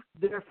believe,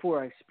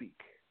 therefore I speak.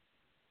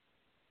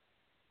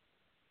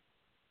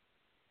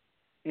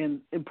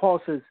 And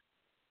Paul says,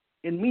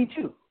 and me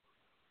too.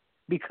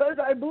 Because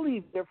I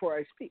believe, therefore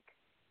I speak.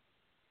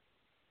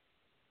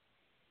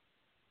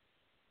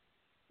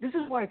 This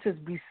is why it says,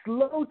 be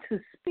slow to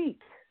speak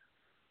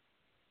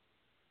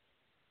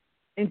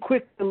and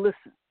quick to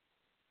listen.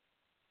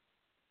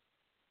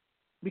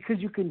 Because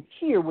you can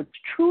hear what's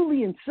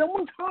truly in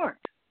someone's heart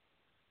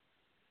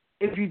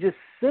if you just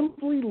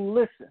simply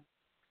listen.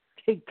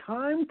 Take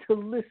time to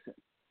listen.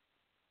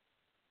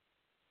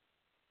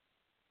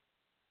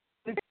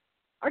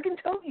 I can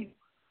tell you,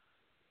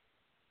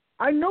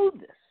 I know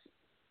this.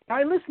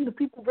 I listen to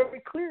people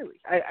very clearly.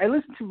 I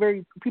listen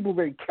to people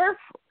very carefully.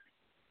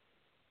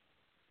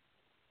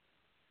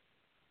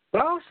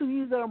 But I also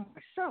use that on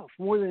myself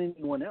more than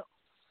anyone else.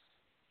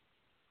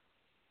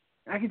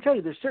 I can tell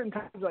you there's certain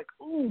times like,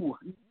 ooh,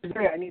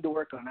 I need to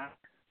work on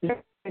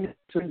that. I need to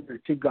surrender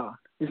to God.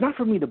 It's not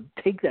for me to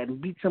take that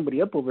and beat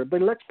somebody up over it,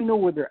 but it lets me know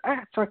where they're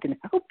at so I can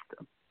help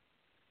them.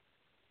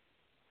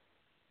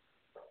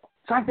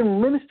 So I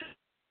can minister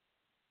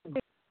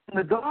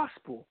the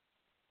gospel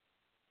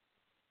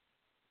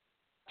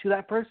to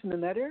that person in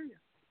that area.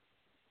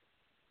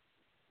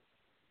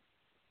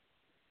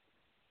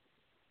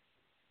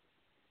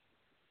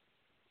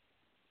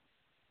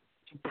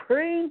 So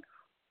praying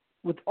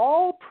with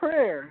all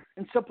prayer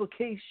and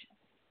supplication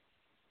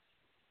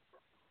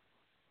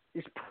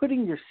is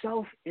putting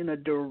yourself in a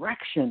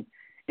direction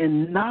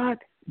and not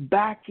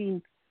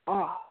backing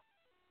off.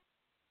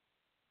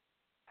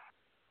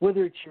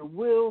 Whether it's your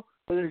will,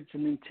 whether it's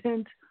an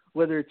intent,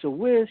 whether it's a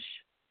wish,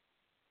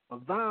 a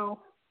vow,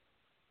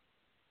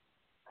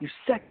 you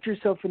set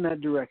yourself in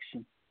that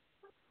direction.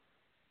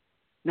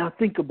 Now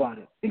think about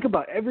it. Think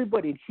about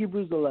everybody in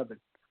Hebrews 11.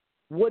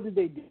 What did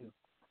they do?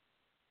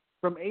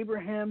 From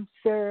Abraham,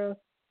 Sarah,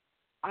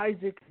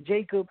 Isaac,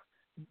 Jacob,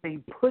 they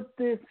put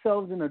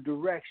themselves in a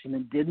direction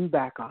and didn't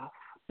back off.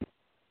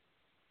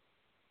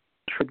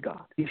 Trust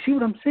God. You see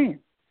what I'm saying?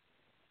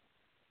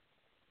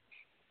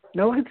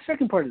 Now look at the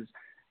second part of this.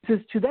 It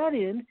says, to that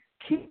end,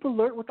 keep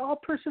alert with all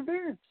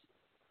perseverance.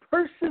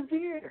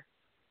 Persevere.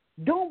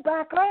 Don't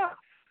back off.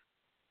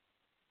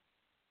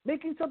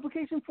 Making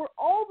supplication for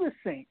all the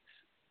saints.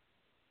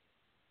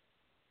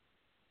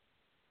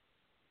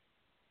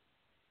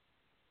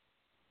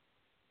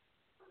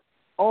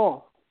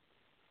 All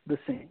the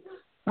saints.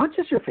 Not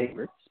just your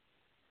favorites.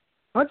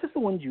 Not just the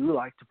ones you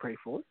like to pray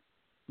for,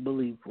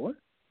 believe for.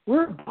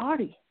 We're a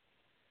body.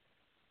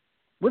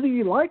 Whether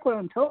you like what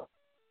I'm telling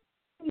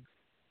you,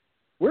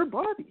 we're a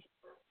body.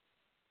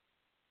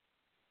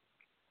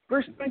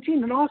 Verse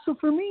 19, and also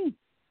for me.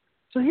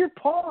 So here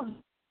Paul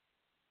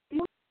is.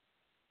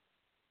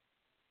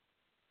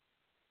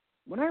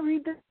 When I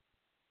read this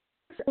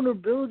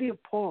vulnerability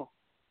of Paul,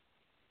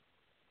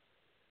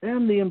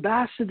 and the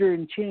ambassador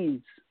in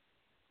chains,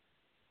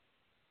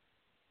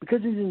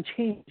 because he's in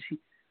chains,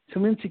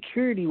 some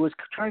insecurity was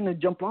trying to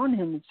jump on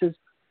him. It says,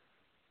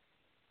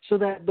 so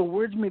that the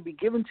words may be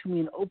given to me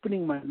in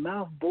opening my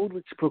mouth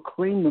boldly to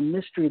proclaim the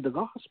mystery of the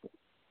gospel.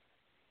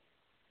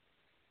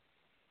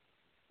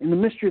 And the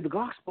mystery of the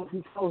gospel, if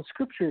you follow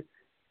Scripture,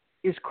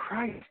 is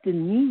Christ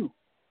in you.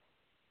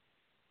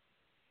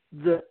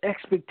 The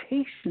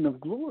expectation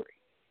of glory.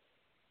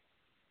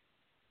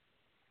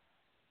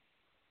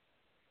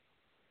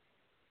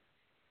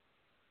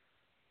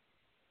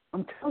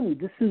 I'm telling you,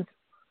 this is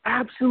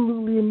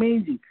absolutely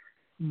amazing.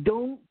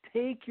 Don't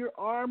take your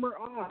armor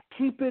off.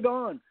 Keep it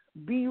on.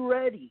 Be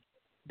ready.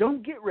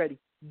 Don't get ready.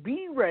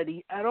 Be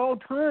ready at all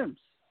times.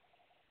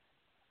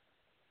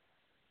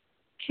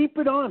 Keep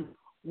it on.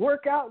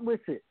 Work out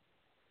with it.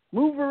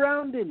 Move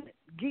around in it.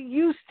 Get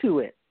used to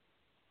it.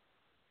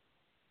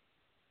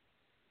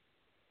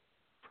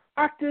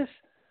 Practice.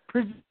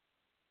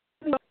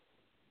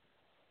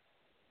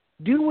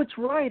 Do what's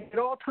right at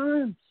all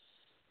times.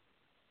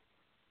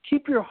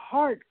 Keep your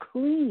heart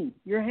clean,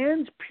 your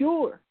hands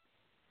pure,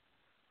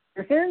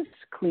 your hands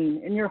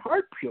clean, and your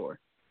heart pure,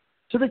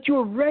 so that you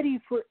are ready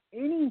for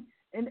any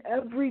and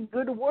every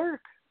good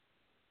work.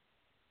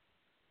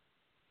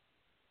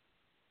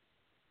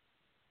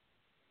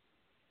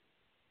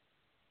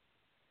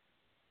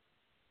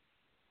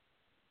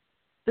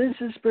 This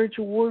is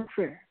spiritual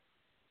warfare.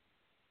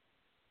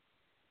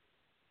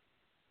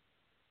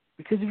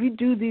 Because if you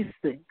do these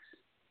things,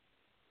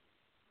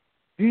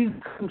 you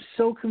become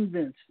so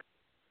convinced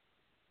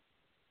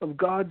of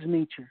God's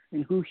nature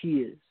and who He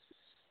is,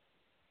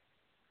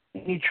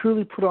 and you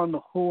truly put on the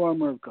whole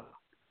armor of God,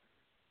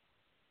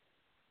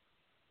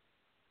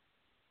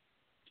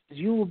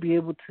 you will be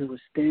able to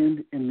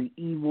withstand in the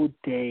evil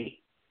day.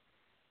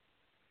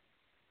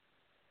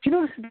 Do you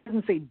notice it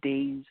doesn't say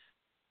days?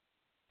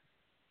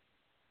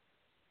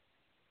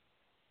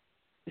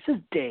 It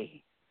says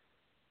day.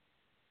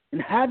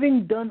 And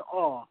having done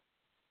all,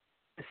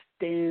 to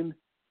stand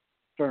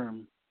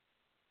firm.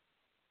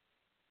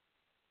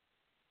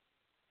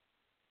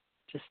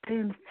 To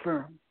stand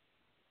firm.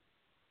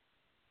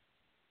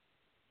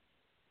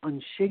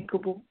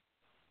 Unshakable,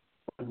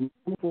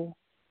 unmovable,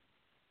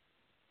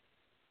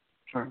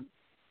 firm.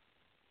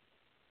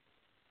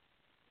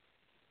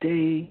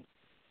 Day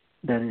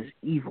that is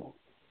evil.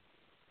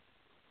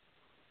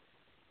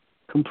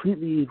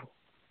 Completely evil.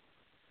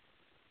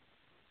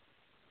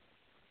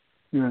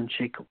 You're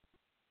unshakable.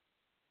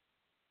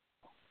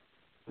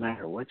 No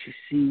matter what you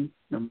see,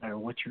 no matter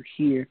what you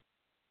hear,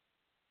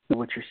 no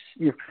matter what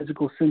your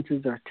physical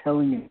senses are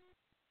telling you,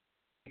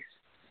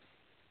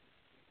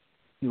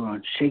 you are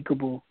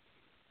unshakable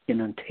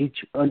and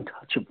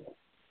untouchable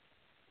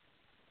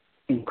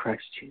in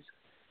Christ Jesus.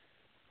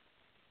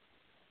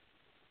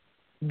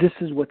 This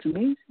is what's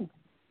amazing.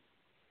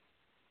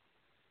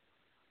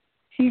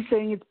 He's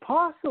saying it's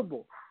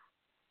possible.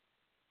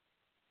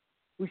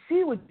 We see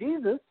it with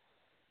Jesus.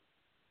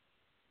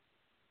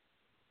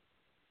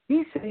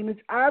 He's saying it's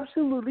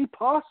absolutely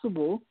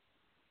possible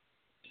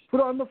to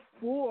put on the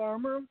full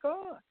armor of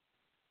God.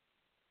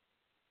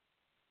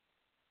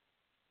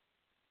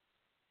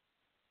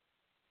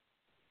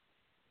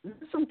 This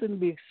is something to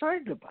be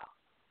excited about.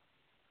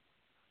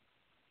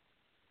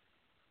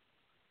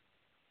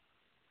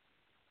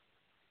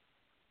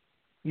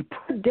 You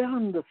put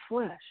down the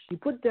flesh. You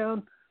put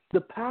down the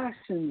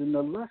passions and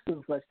the lust of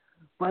the flesh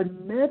by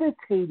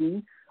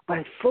meditating,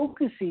 by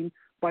focusing,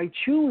 by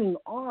chewing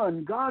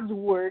on God's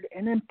word,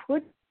 and then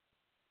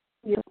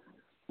and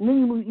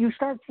then you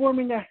start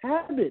forming a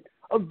habit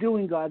of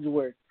doing God's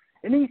word.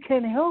 And then you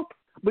can't help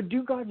but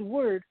do God's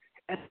word.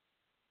 And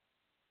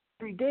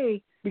every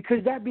day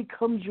because that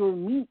becomes your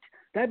meat.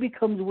 That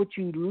becomes what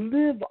you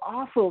live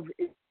off of.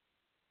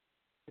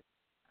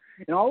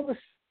 And all of a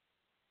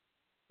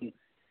sudden,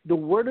 the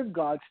Word of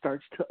God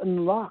starts to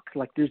unlock,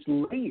 like there's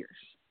layers.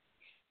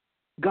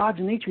 God's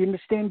nature, you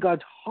understand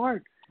God's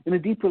heart in a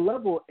deeper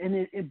level, and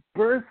it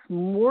births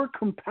more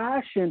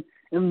compassion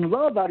and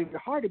love out of your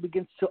heart. It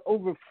begins to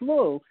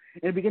overflow,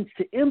 and it begins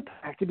to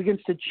impact. It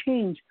begins to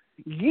change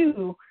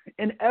you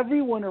and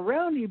everyone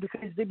around you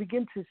because they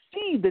begin to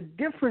see the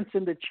difference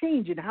and the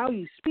change in how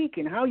you speak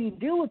and how you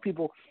deal with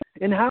people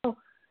and how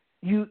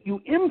you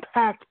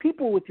impact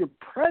people with your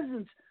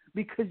presence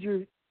because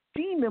you're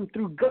seeing them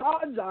through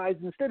God's eyes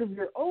instead of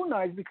your own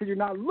eyes because you're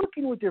not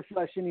looking with your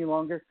flesh any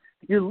longer.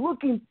 You're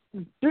looking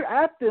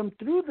at them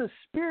through the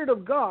Spirit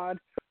of God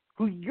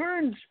who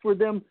yearns for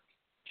them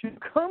to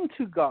come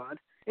to God,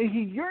 and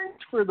he yearns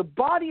for the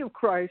body of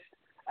Christ,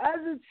 as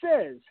it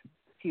says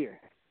here.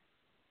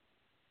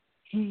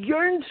 He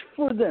yearns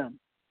for them.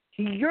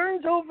 He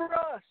yearns over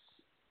us.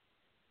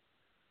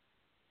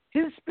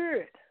 His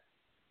Spirit,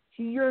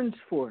 he yearns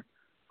for,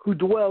 who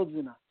dwells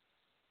in us.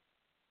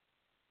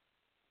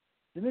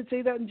 Didn't it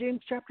say that in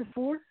James chapter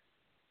 4?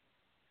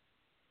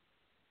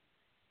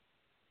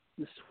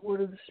 The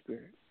sword of the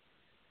Spirit.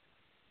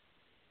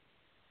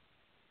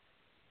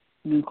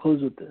 I'm going to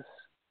close with this.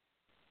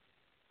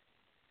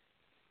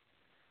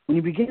 When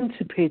you begin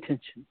to pay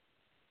attention,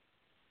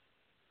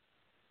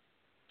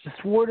 the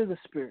sword of the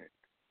Spirit,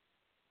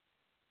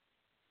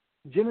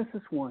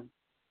 Genesis 1,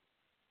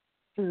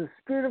 says the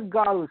Spirit of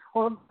God was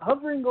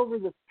hovering over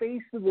the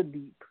face of the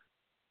deep.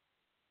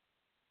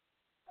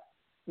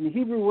 And the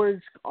Hebrew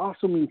words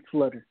also mean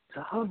flutter. It's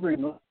a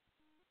hovering over,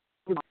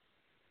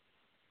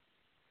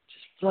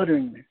 just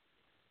fluttering there.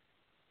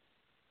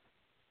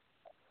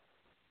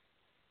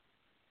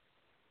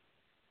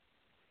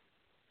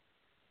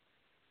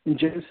 In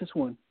Genesis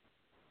 1,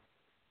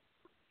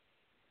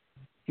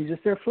 he's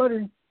just there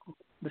fluttering,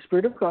 the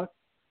Spirit of God.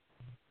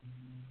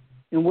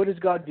 And what does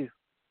God do?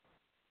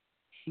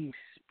 He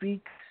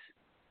speaks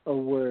a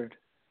word.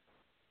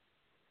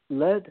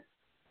 Let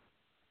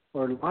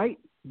or light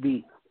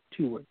be.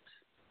 2 words.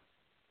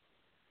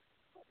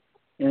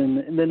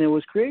 And then it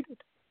was created.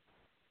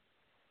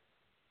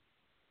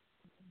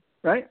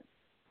 Right?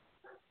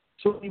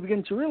 So you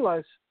begin to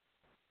realize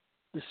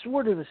the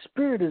sword of the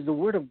Spirit is the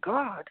Word of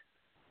God.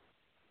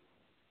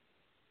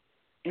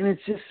 And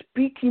it's just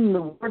speaking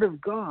the Word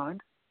of God,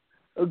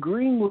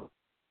 agreeing with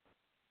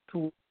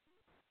to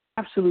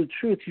absolute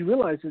truth. You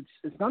realize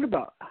it's not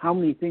about how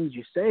many things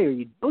you say or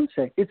you don't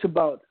say. It's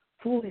about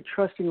fully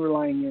trusting,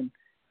 relying in,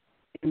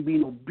 and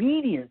being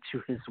obedient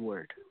to His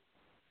Word.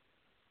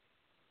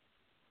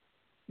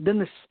 Then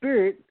the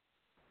Spirit,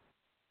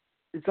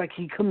 it's like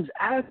He comes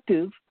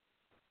active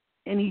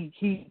and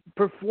he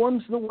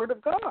performs the Word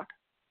of God.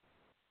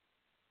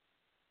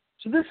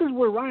 So this is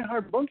where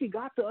Reinhard Bonnke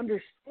got the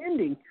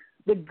understanding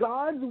that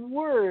God's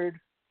Word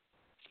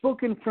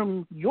spoken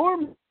from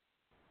your mouth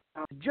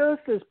is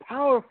just as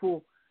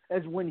powerful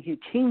as when it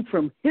came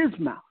from His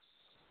mouth.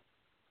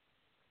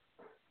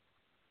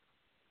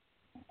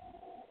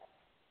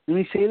 Let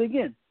me say it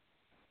again.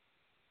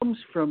 It comes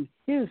from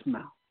His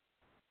mouth.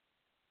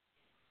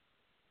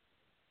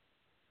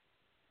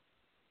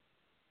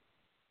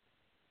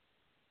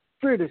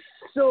 Spirit is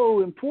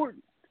so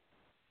important.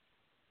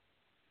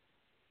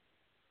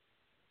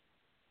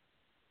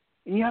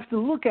 And you have to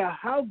look at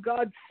how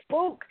God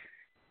spoke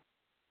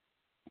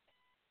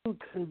with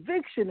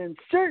conviction and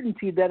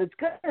certainty that it's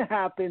going to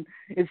happen.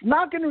 It's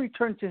not going to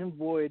return to Him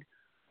void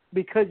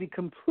because He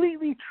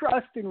completely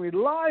trusts and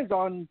relies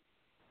on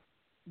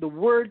the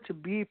Word to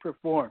be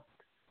performed.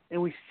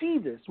 And we see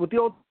this with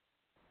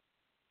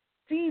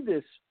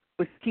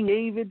with King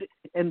David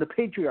and the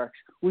patriarchs.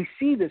 We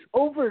see this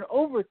over and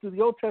over through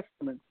the Old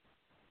Testament.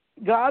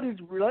 God is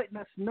letting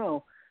us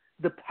know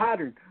the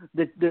pattern,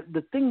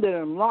 the thing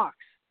that unlocks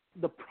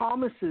the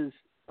promises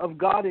of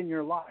God in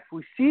your life.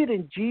 We see it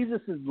in Jesus'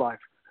 life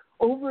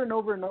over and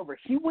over and over.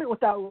 He went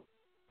without,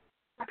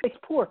 he's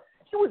poor.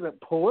 He wasn't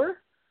poor.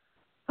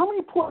 How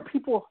many poor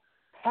people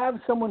have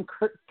someone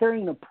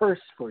carrying a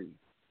purse for you?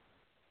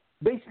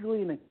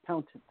 Basically an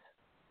accountant.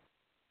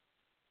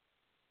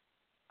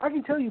 I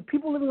can tell you,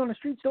 people living on the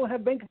streets don't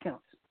have bank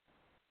accounts.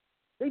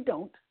 They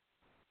don't.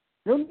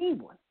 They don't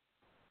need one.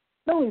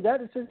 Not only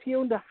that, it says he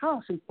owned a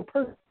house in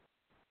Capernaum.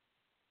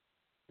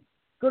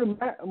 Go to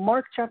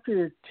Mark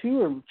chapter 2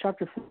 or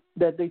chapter 4,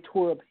 that they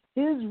tore up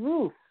his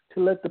roof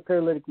to let the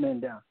paralytic man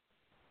down.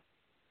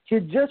 He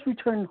had just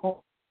returned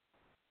home.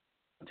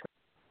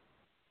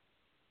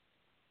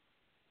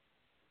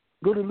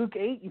 Go to Luke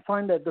 8, you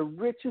find that the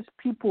richest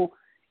people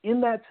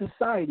in that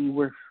society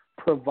were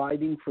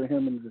providing for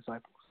him and the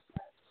disciples.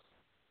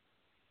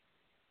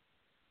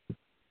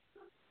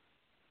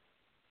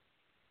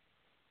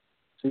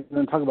 So you're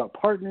going to talk about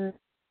partners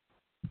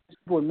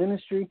for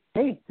ministry.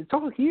 Hey, it's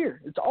all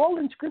here. It's all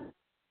in Scripture.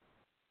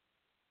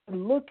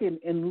 Look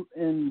and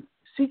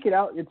seek it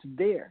out. It's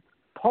there.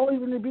 Paul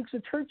even rebukes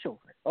the church over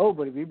it. Oh,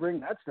 but if you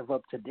bring that stuff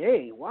up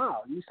today,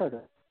 wow, you start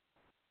to.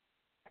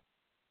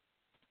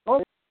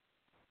 Oh,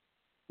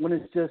 when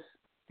it's just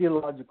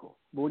theological.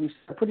 But when you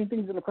start putting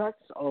things into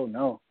practice, oh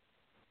no.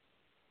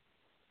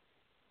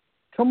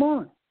 Come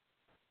on.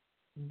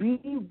 Be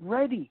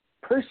ready.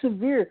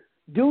 Persevere.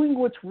 Doing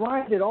what's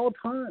right at all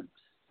times.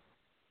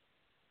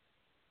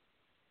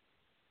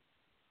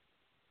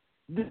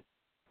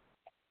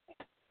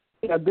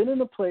 I've been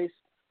in a place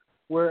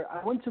where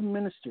I went to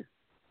minister,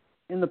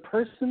 and the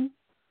person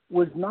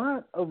was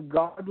not of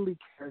godly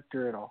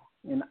character at all.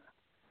 And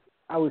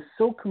I was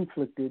so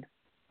conflicted.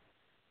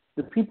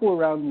 The people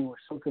around me were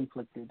so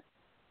conflicted.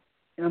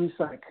 And I'm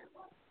just like,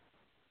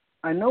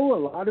 I know a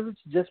lot of it's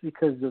just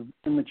because of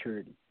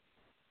immaturity.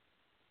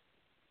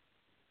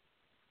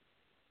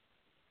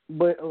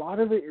 But a lot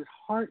of it is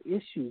heart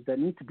issues that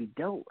need to be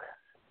dealt with.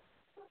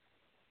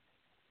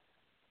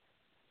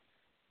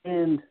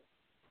 And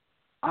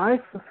I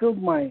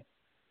fulfilled my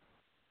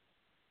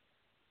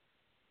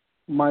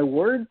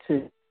word to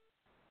him.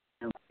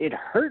 It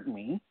hurt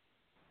me,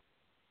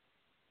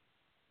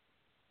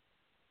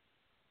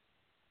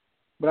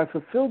 but I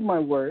fulfilled my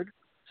word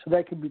so that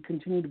I could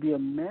continue to be a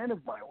man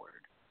of my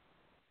word.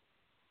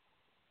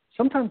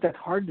 Sometimes that's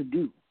hard to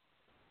do.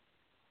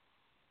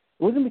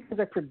 It wasn't because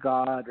I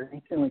forgot or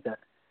anything like that.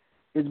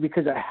 It's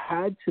because I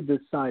had to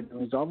decide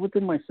and resolve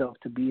within myself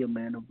to be a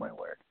man of my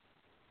word.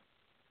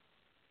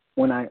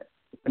 When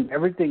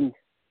everything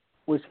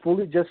was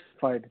fully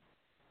justified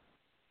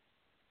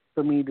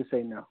for me to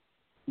say, no,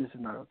 this is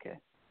not okay.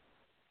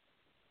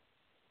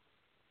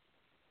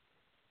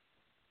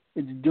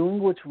 It's doing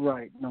what's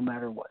right no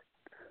matter what.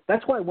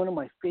 That's why one of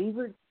my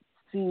favorite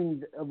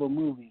scenes of a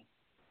movie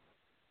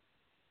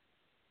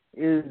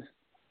is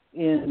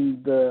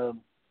in the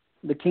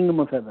Kingdom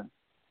of Heaven.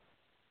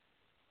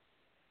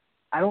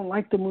 I don't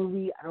like the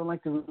movie. I don't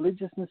like the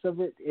religiousness of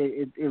it.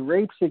 It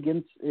rapes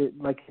against it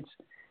like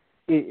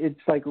it's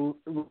like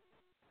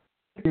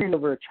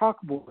over a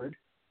chalkboard,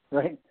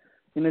 right?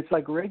 And it's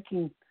like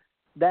raking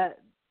that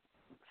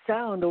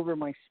sound over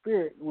my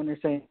spirit when they're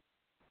saying,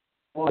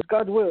 well, it's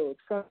God's will. It's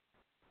God,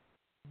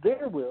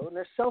 their will, and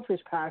their selfish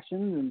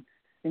passions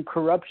and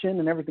corruption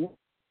and everything.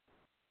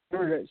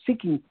 They're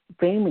seeking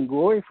fame and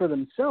glory for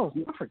themselves,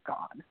 not for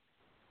God.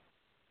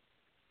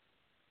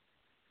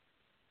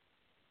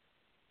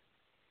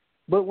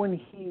 But when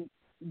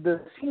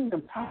the scene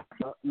I'm talking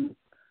about, and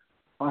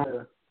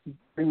I'll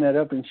bring that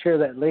up and share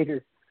that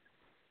later,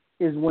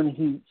 is when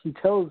he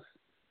tells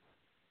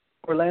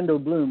Orlando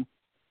Bloom,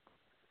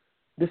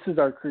 this is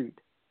our creed.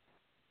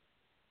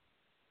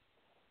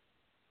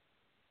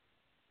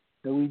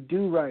 That we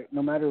do right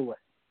no matter what,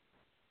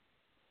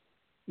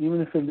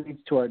 even if it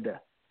leads to our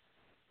death.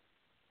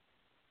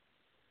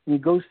 And he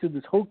goes through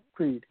this whole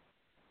creed,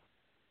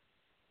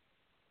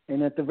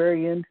 and at the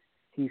very end,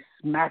 he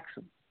smacks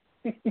him.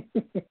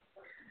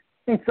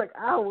 It's like,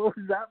 ow, what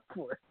was that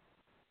for?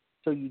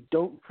 So you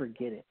don't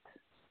forget it.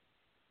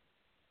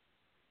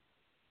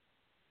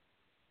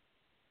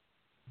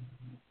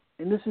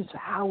 And this is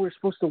how we're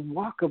supposed to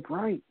walk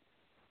upright.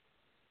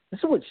 This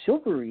is what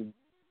chivalry was.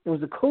 It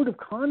was a code of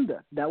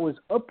conduct that was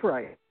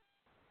upright,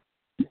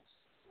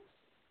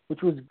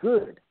 which was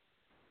good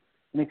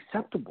and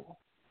acceptable.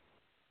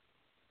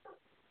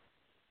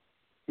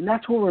 And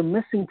that's what we're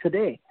missing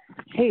today.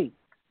 Hey,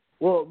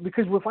 well,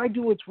 because if I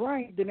do what's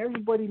right, then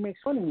everybody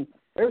makes fun of me.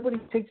 Everybody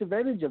takes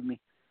advantage of me.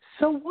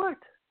 So what?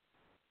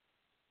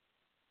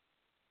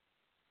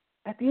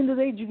 At the end of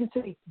the day, you can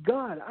say,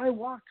 God, I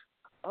walked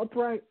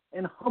upright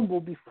and humble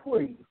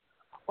before you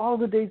all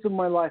the days of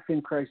my life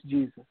in Christ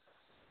Jesus.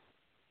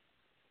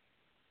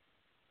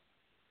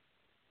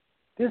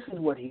 This is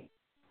what and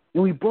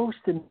we boast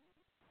in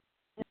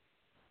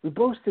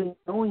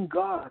knowing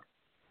God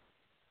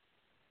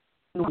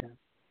and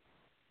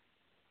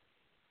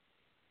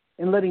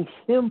letting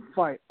Him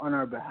fight on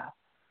our behalf.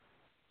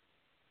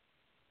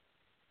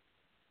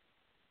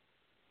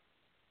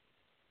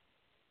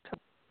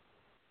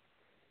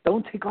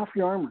 Don't take off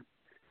your armor.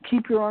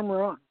 Keep your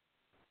armor on,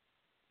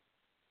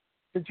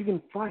 so that you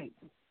can fight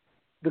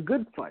the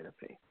good fight of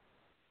faith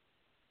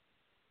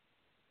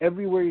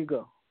everywhere you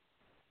go.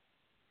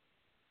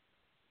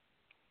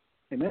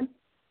 Amen?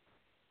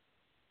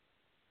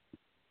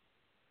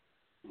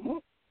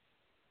 You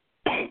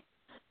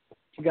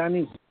got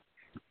any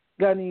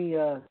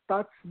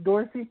thoughts,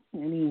 Dorothy?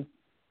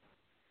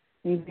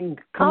 Anything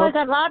come up? I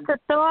got lots of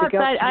thoughts.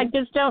 I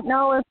just don't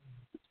know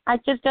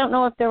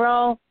if they're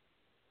all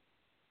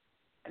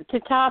to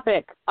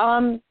topic.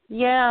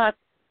 Yeah.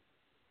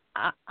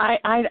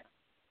 I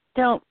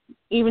don't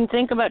even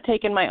think about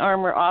taking my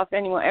armor off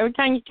anymore. Every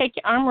time you take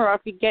your armor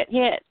off, you get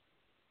hit.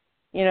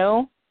 You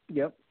know?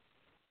 Yep.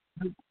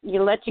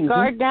 You let your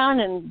guard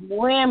down and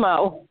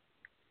whammo.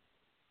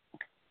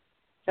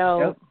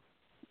 So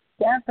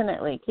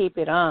definitely keep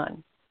it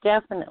on.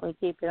 Definitely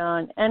keep it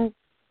on. And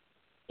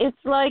it's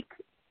like,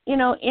 in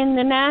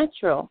the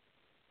natural,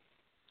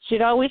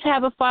 should always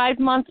have a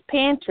 5-month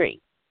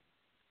pantry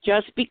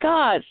just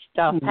because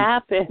stuff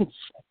happens,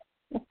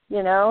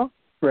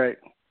 Right.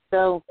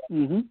 So.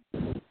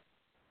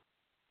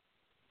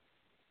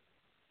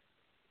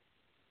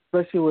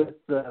 Especially with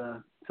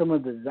some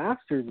of the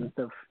disasters and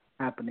stuff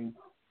happening.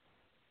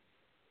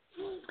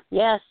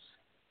 Yes.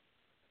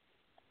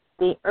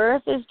 The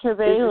earth is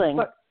travailing.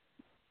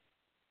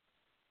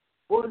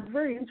 Well, it's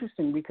very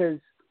interesting because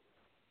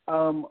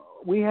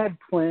we had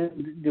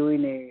planned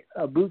doing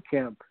a boot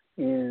camp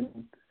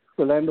in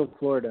Orlando,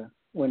 Florida,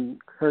 when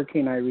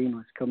Hurricane Irene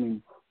was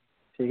coming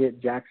to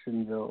hit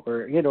Jacksonville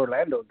or hit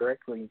Orlando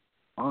directly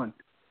on.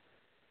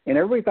 And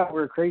everybody thought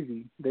we were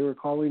crazy. They were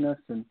calling us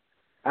and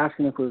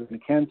asking if we were going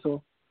to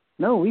cancel.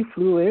 No, we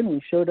flew in,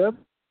 we showed up,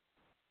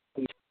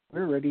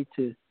 we're ready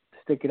to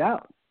stick it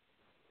out,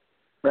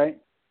 right?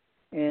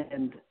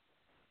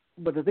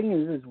 But the thing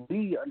is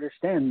we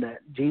understand that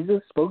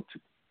Jesus spoke to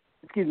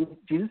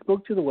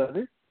the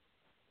weather,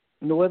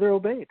 and the weather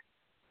obeyed.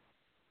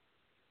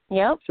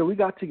 Yep. So we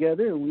got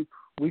together and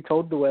we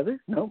told the weather,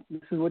 no,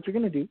 this is what you're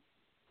going to do.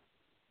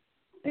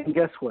 And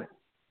guess what?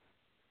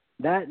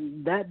 That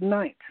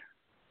night,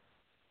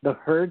 the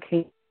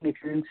hurricane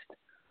experienced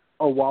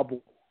a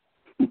wobble,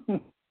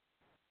 and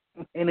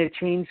it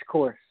changed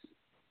course.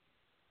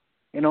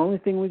 And the only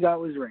thing we got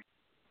was rain.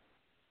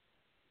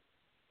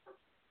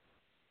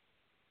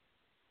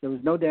 There was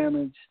no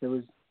damage. There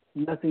was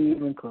nothing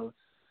even close.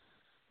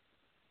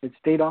 It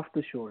stayed off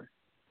the shore.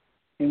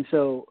 And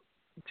so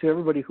to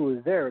everybody who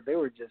was there, they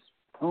were just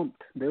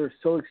pumped. They were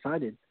so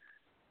excited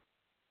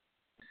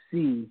to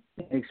see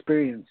and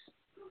experience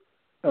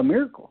a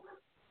miracle.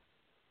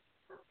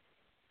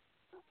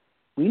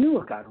 We knew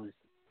what God was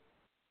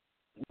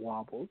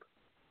wobbled,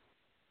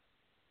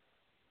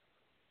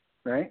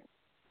 right?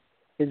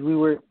 Because we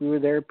were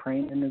there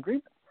praying in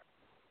agreement,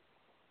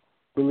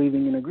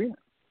 believing in agreement.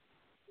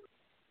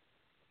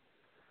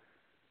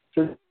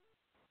 So,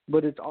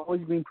 but it's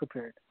always being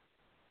prepared,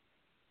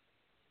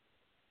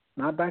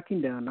 not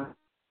backing down, not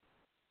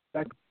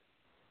back,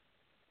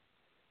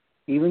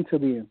 even to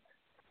the end.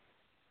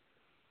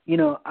 You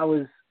know, I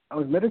was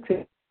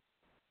meditating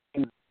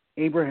on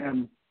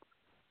Abraham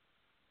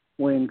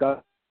when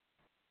God.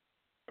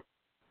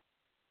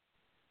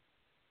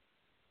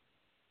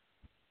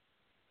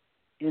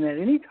 And at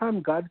any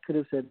time, God could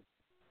have said,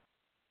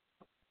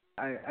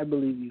 I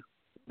believe you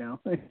now.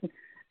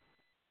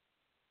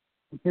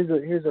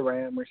 here's a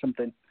ram or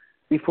something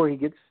before he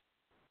gets.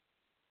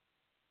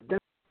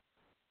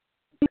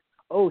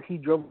 Oh,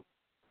 he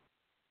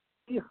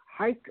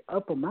hiked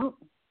up a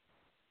mountain.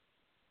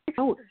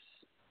 Hours.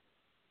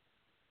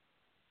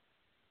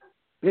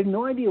 We have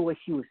no idea what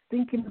he was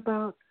thinking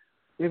about.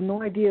 We have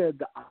no idea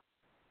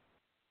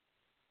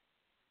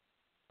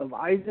of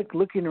Isaac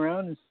looking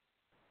around. And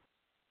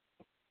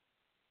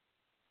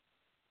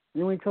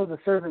then we told the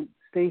servant,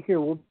 stay here.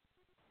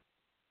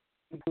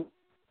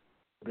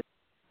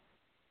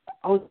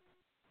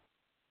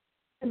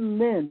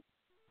 And then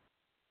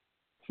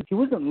he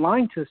wasn't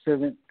lying to the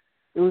servant.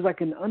 It was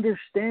like an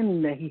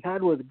understanding that he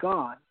had with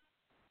God.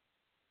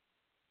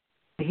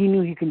 He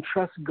knew he can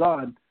trust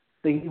God,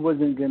 that he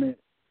wasn't going to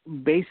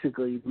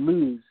basically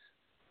lose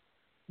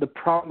the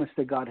promise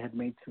that God had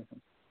made to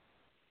him.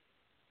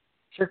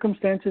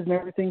 Circumstances and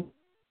everything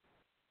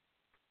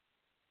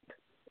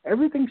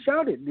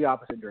shouted the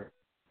opposite direction.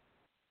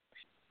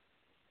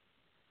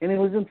 And it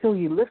was until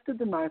he lifted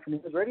the knife and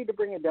he was ready to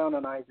bring it down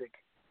on Isaac,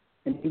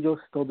 and he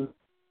just told him,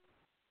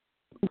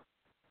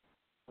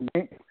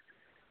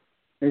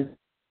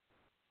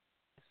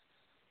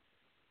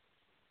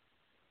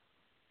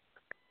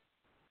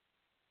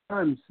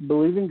 times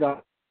believing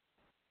God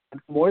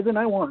more than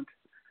I want,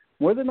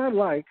 more than I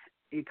like,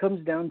 it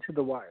comes down to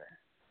the wire.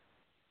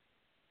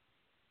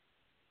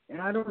 And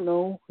I don't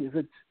know if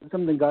it's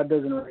something God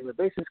does on a regular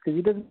basis, because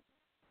he doesn't.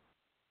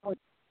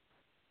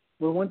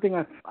 Well, one thing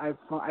I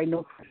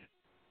know for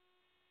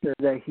sure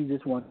that he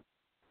just wants.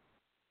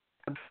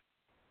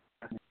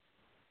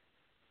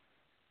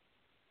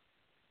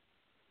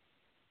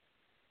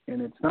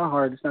 And it's not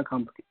hard. It's not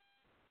complicated.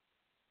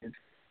 It's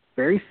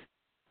very.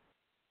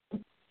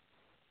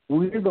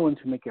 We're the ones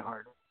who make it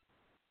hard.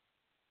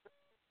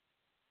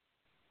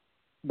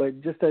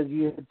 But just as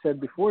you had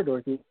said before,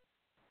 Dorothy,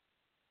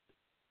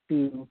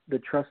 to the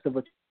trust of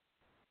a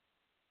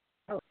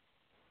child.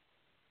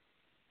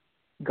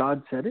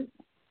 God said it.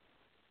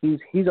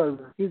 He's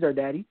our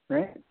daddy,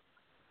 right?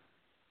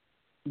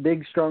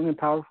 Big, strong, and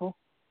powerful.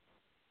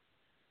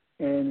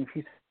 And if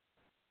he's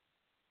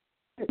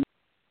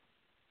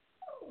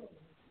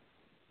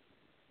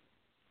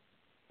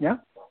yeah.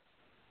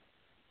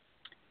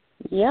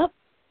 Yep.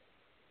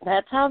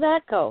 That's how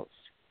that goes.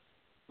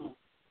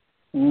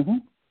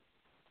 Mhm.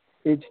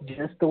 It's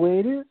just the way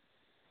it is.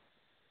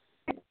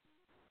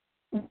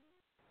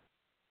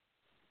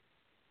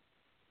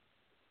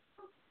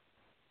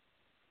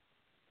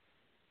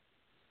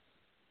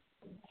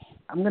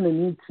 I'm gonna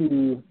need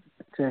to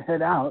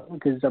head out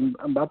because I'm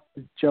about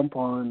to jump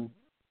on.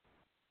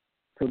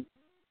 So, you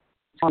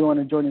want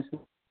to join us?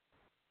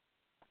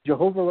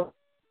 Jehovah.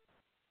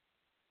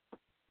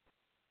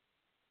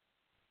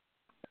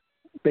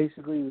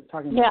 Basically, we're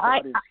talking about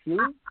God is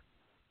healing.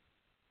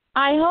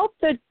 I hope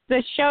that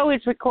the show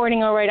is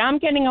recording all right. I'm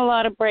getting a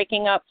lot of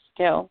breaking up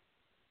still.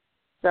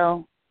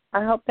 So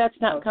I hope that's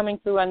not coming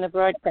through on the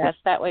broadcast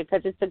that way,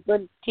 because it's a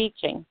good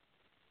teaching.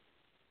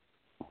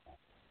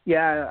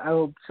 Yeah, I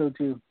hope so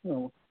too.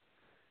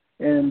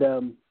 And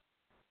I'm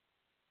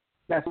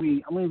going to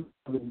be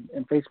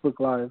in Facebook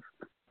Live,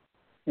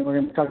 and we're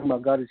going to be talking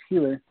about God is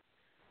healer.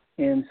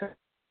 And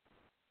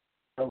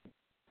so,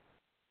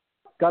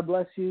 God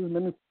bless you.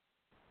 Let me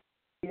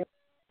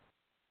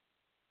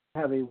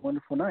have a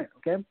wonderful night.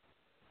 Okay.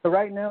 So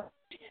right now,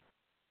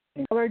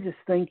 Lord, I just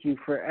thank you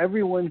for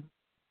everyone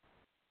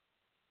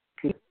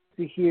to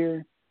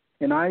hear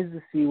and eyes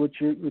to see what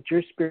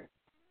your spirit.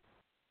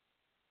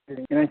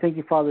 And I thank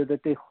you, Father,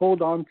 that they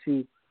hold on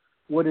to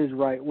what is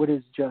right, what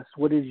is just,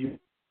 what is you.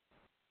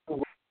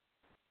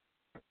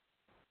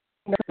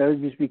 That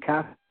would just be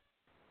cast.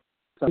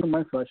 Some of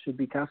my flesh should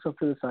be cast off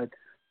to the side.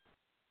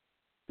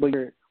 But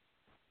your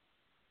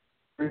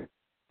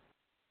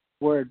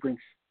word brings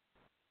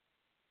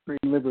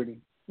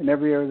liberty in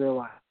every area of their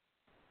life.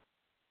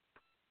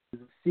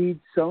 There's a seed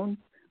sown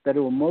that it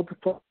will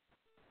multiply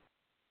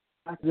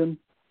them.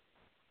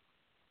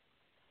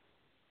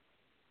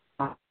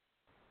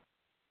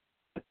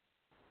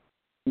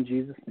 In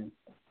Jesus' name.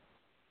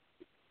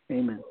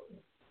 Amen.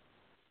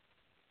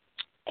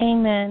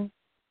 Amen.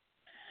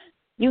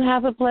 You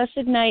have a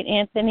blessed night,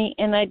 Anthony.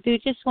 And I do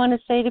just want to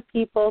say to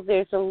people,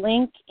 there's a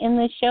link in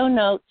the show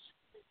notes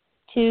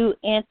to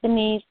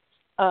Anthony's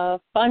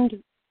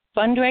fundraiser.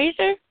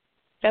 Is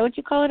that what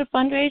you call it, a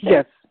fundraiser?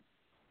 Yes.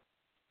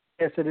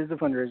 Yes, it is a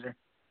fundraiser.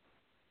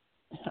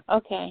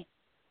 Okay.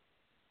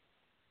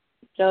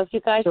 So if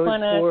you guys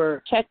want to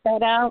check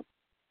that out.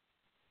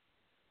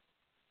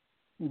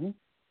 Mm-hmm.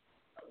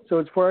 So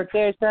it's for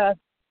there's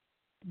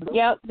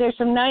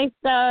some nice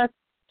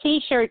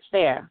T-shirts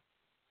there.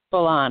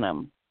 Full on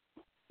them.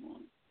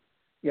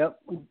 Yep,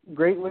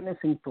 great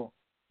witnessing tool.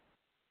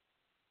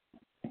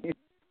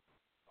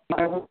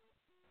 I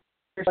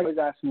was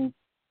asking,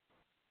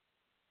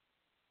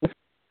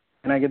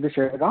 and I get to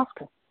share the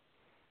gospel.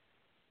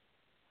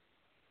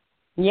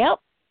 Yep.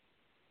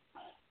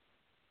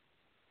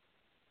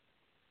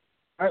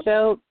 All right.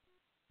 So,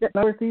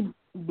 Dorothy,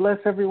 bless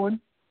everyone.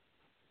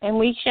 And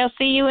we shall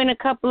see you in a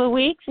couple of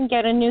weeks and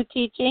get a new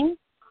teaching.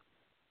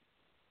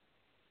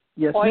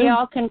 Yes, or ma'am.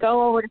 y'all can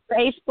go over to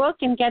Facebook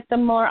and get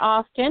them more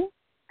often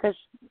because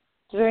it's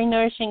very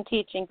nourishing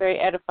teaching, very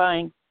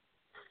edifying.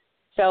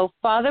 So,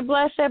 Father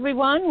bless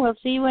everyone. We'll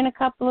see you in a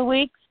couple of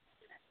weeks.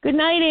 Good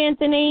night,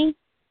 Anthony.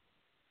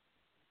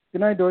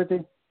 Good night, Dorothy.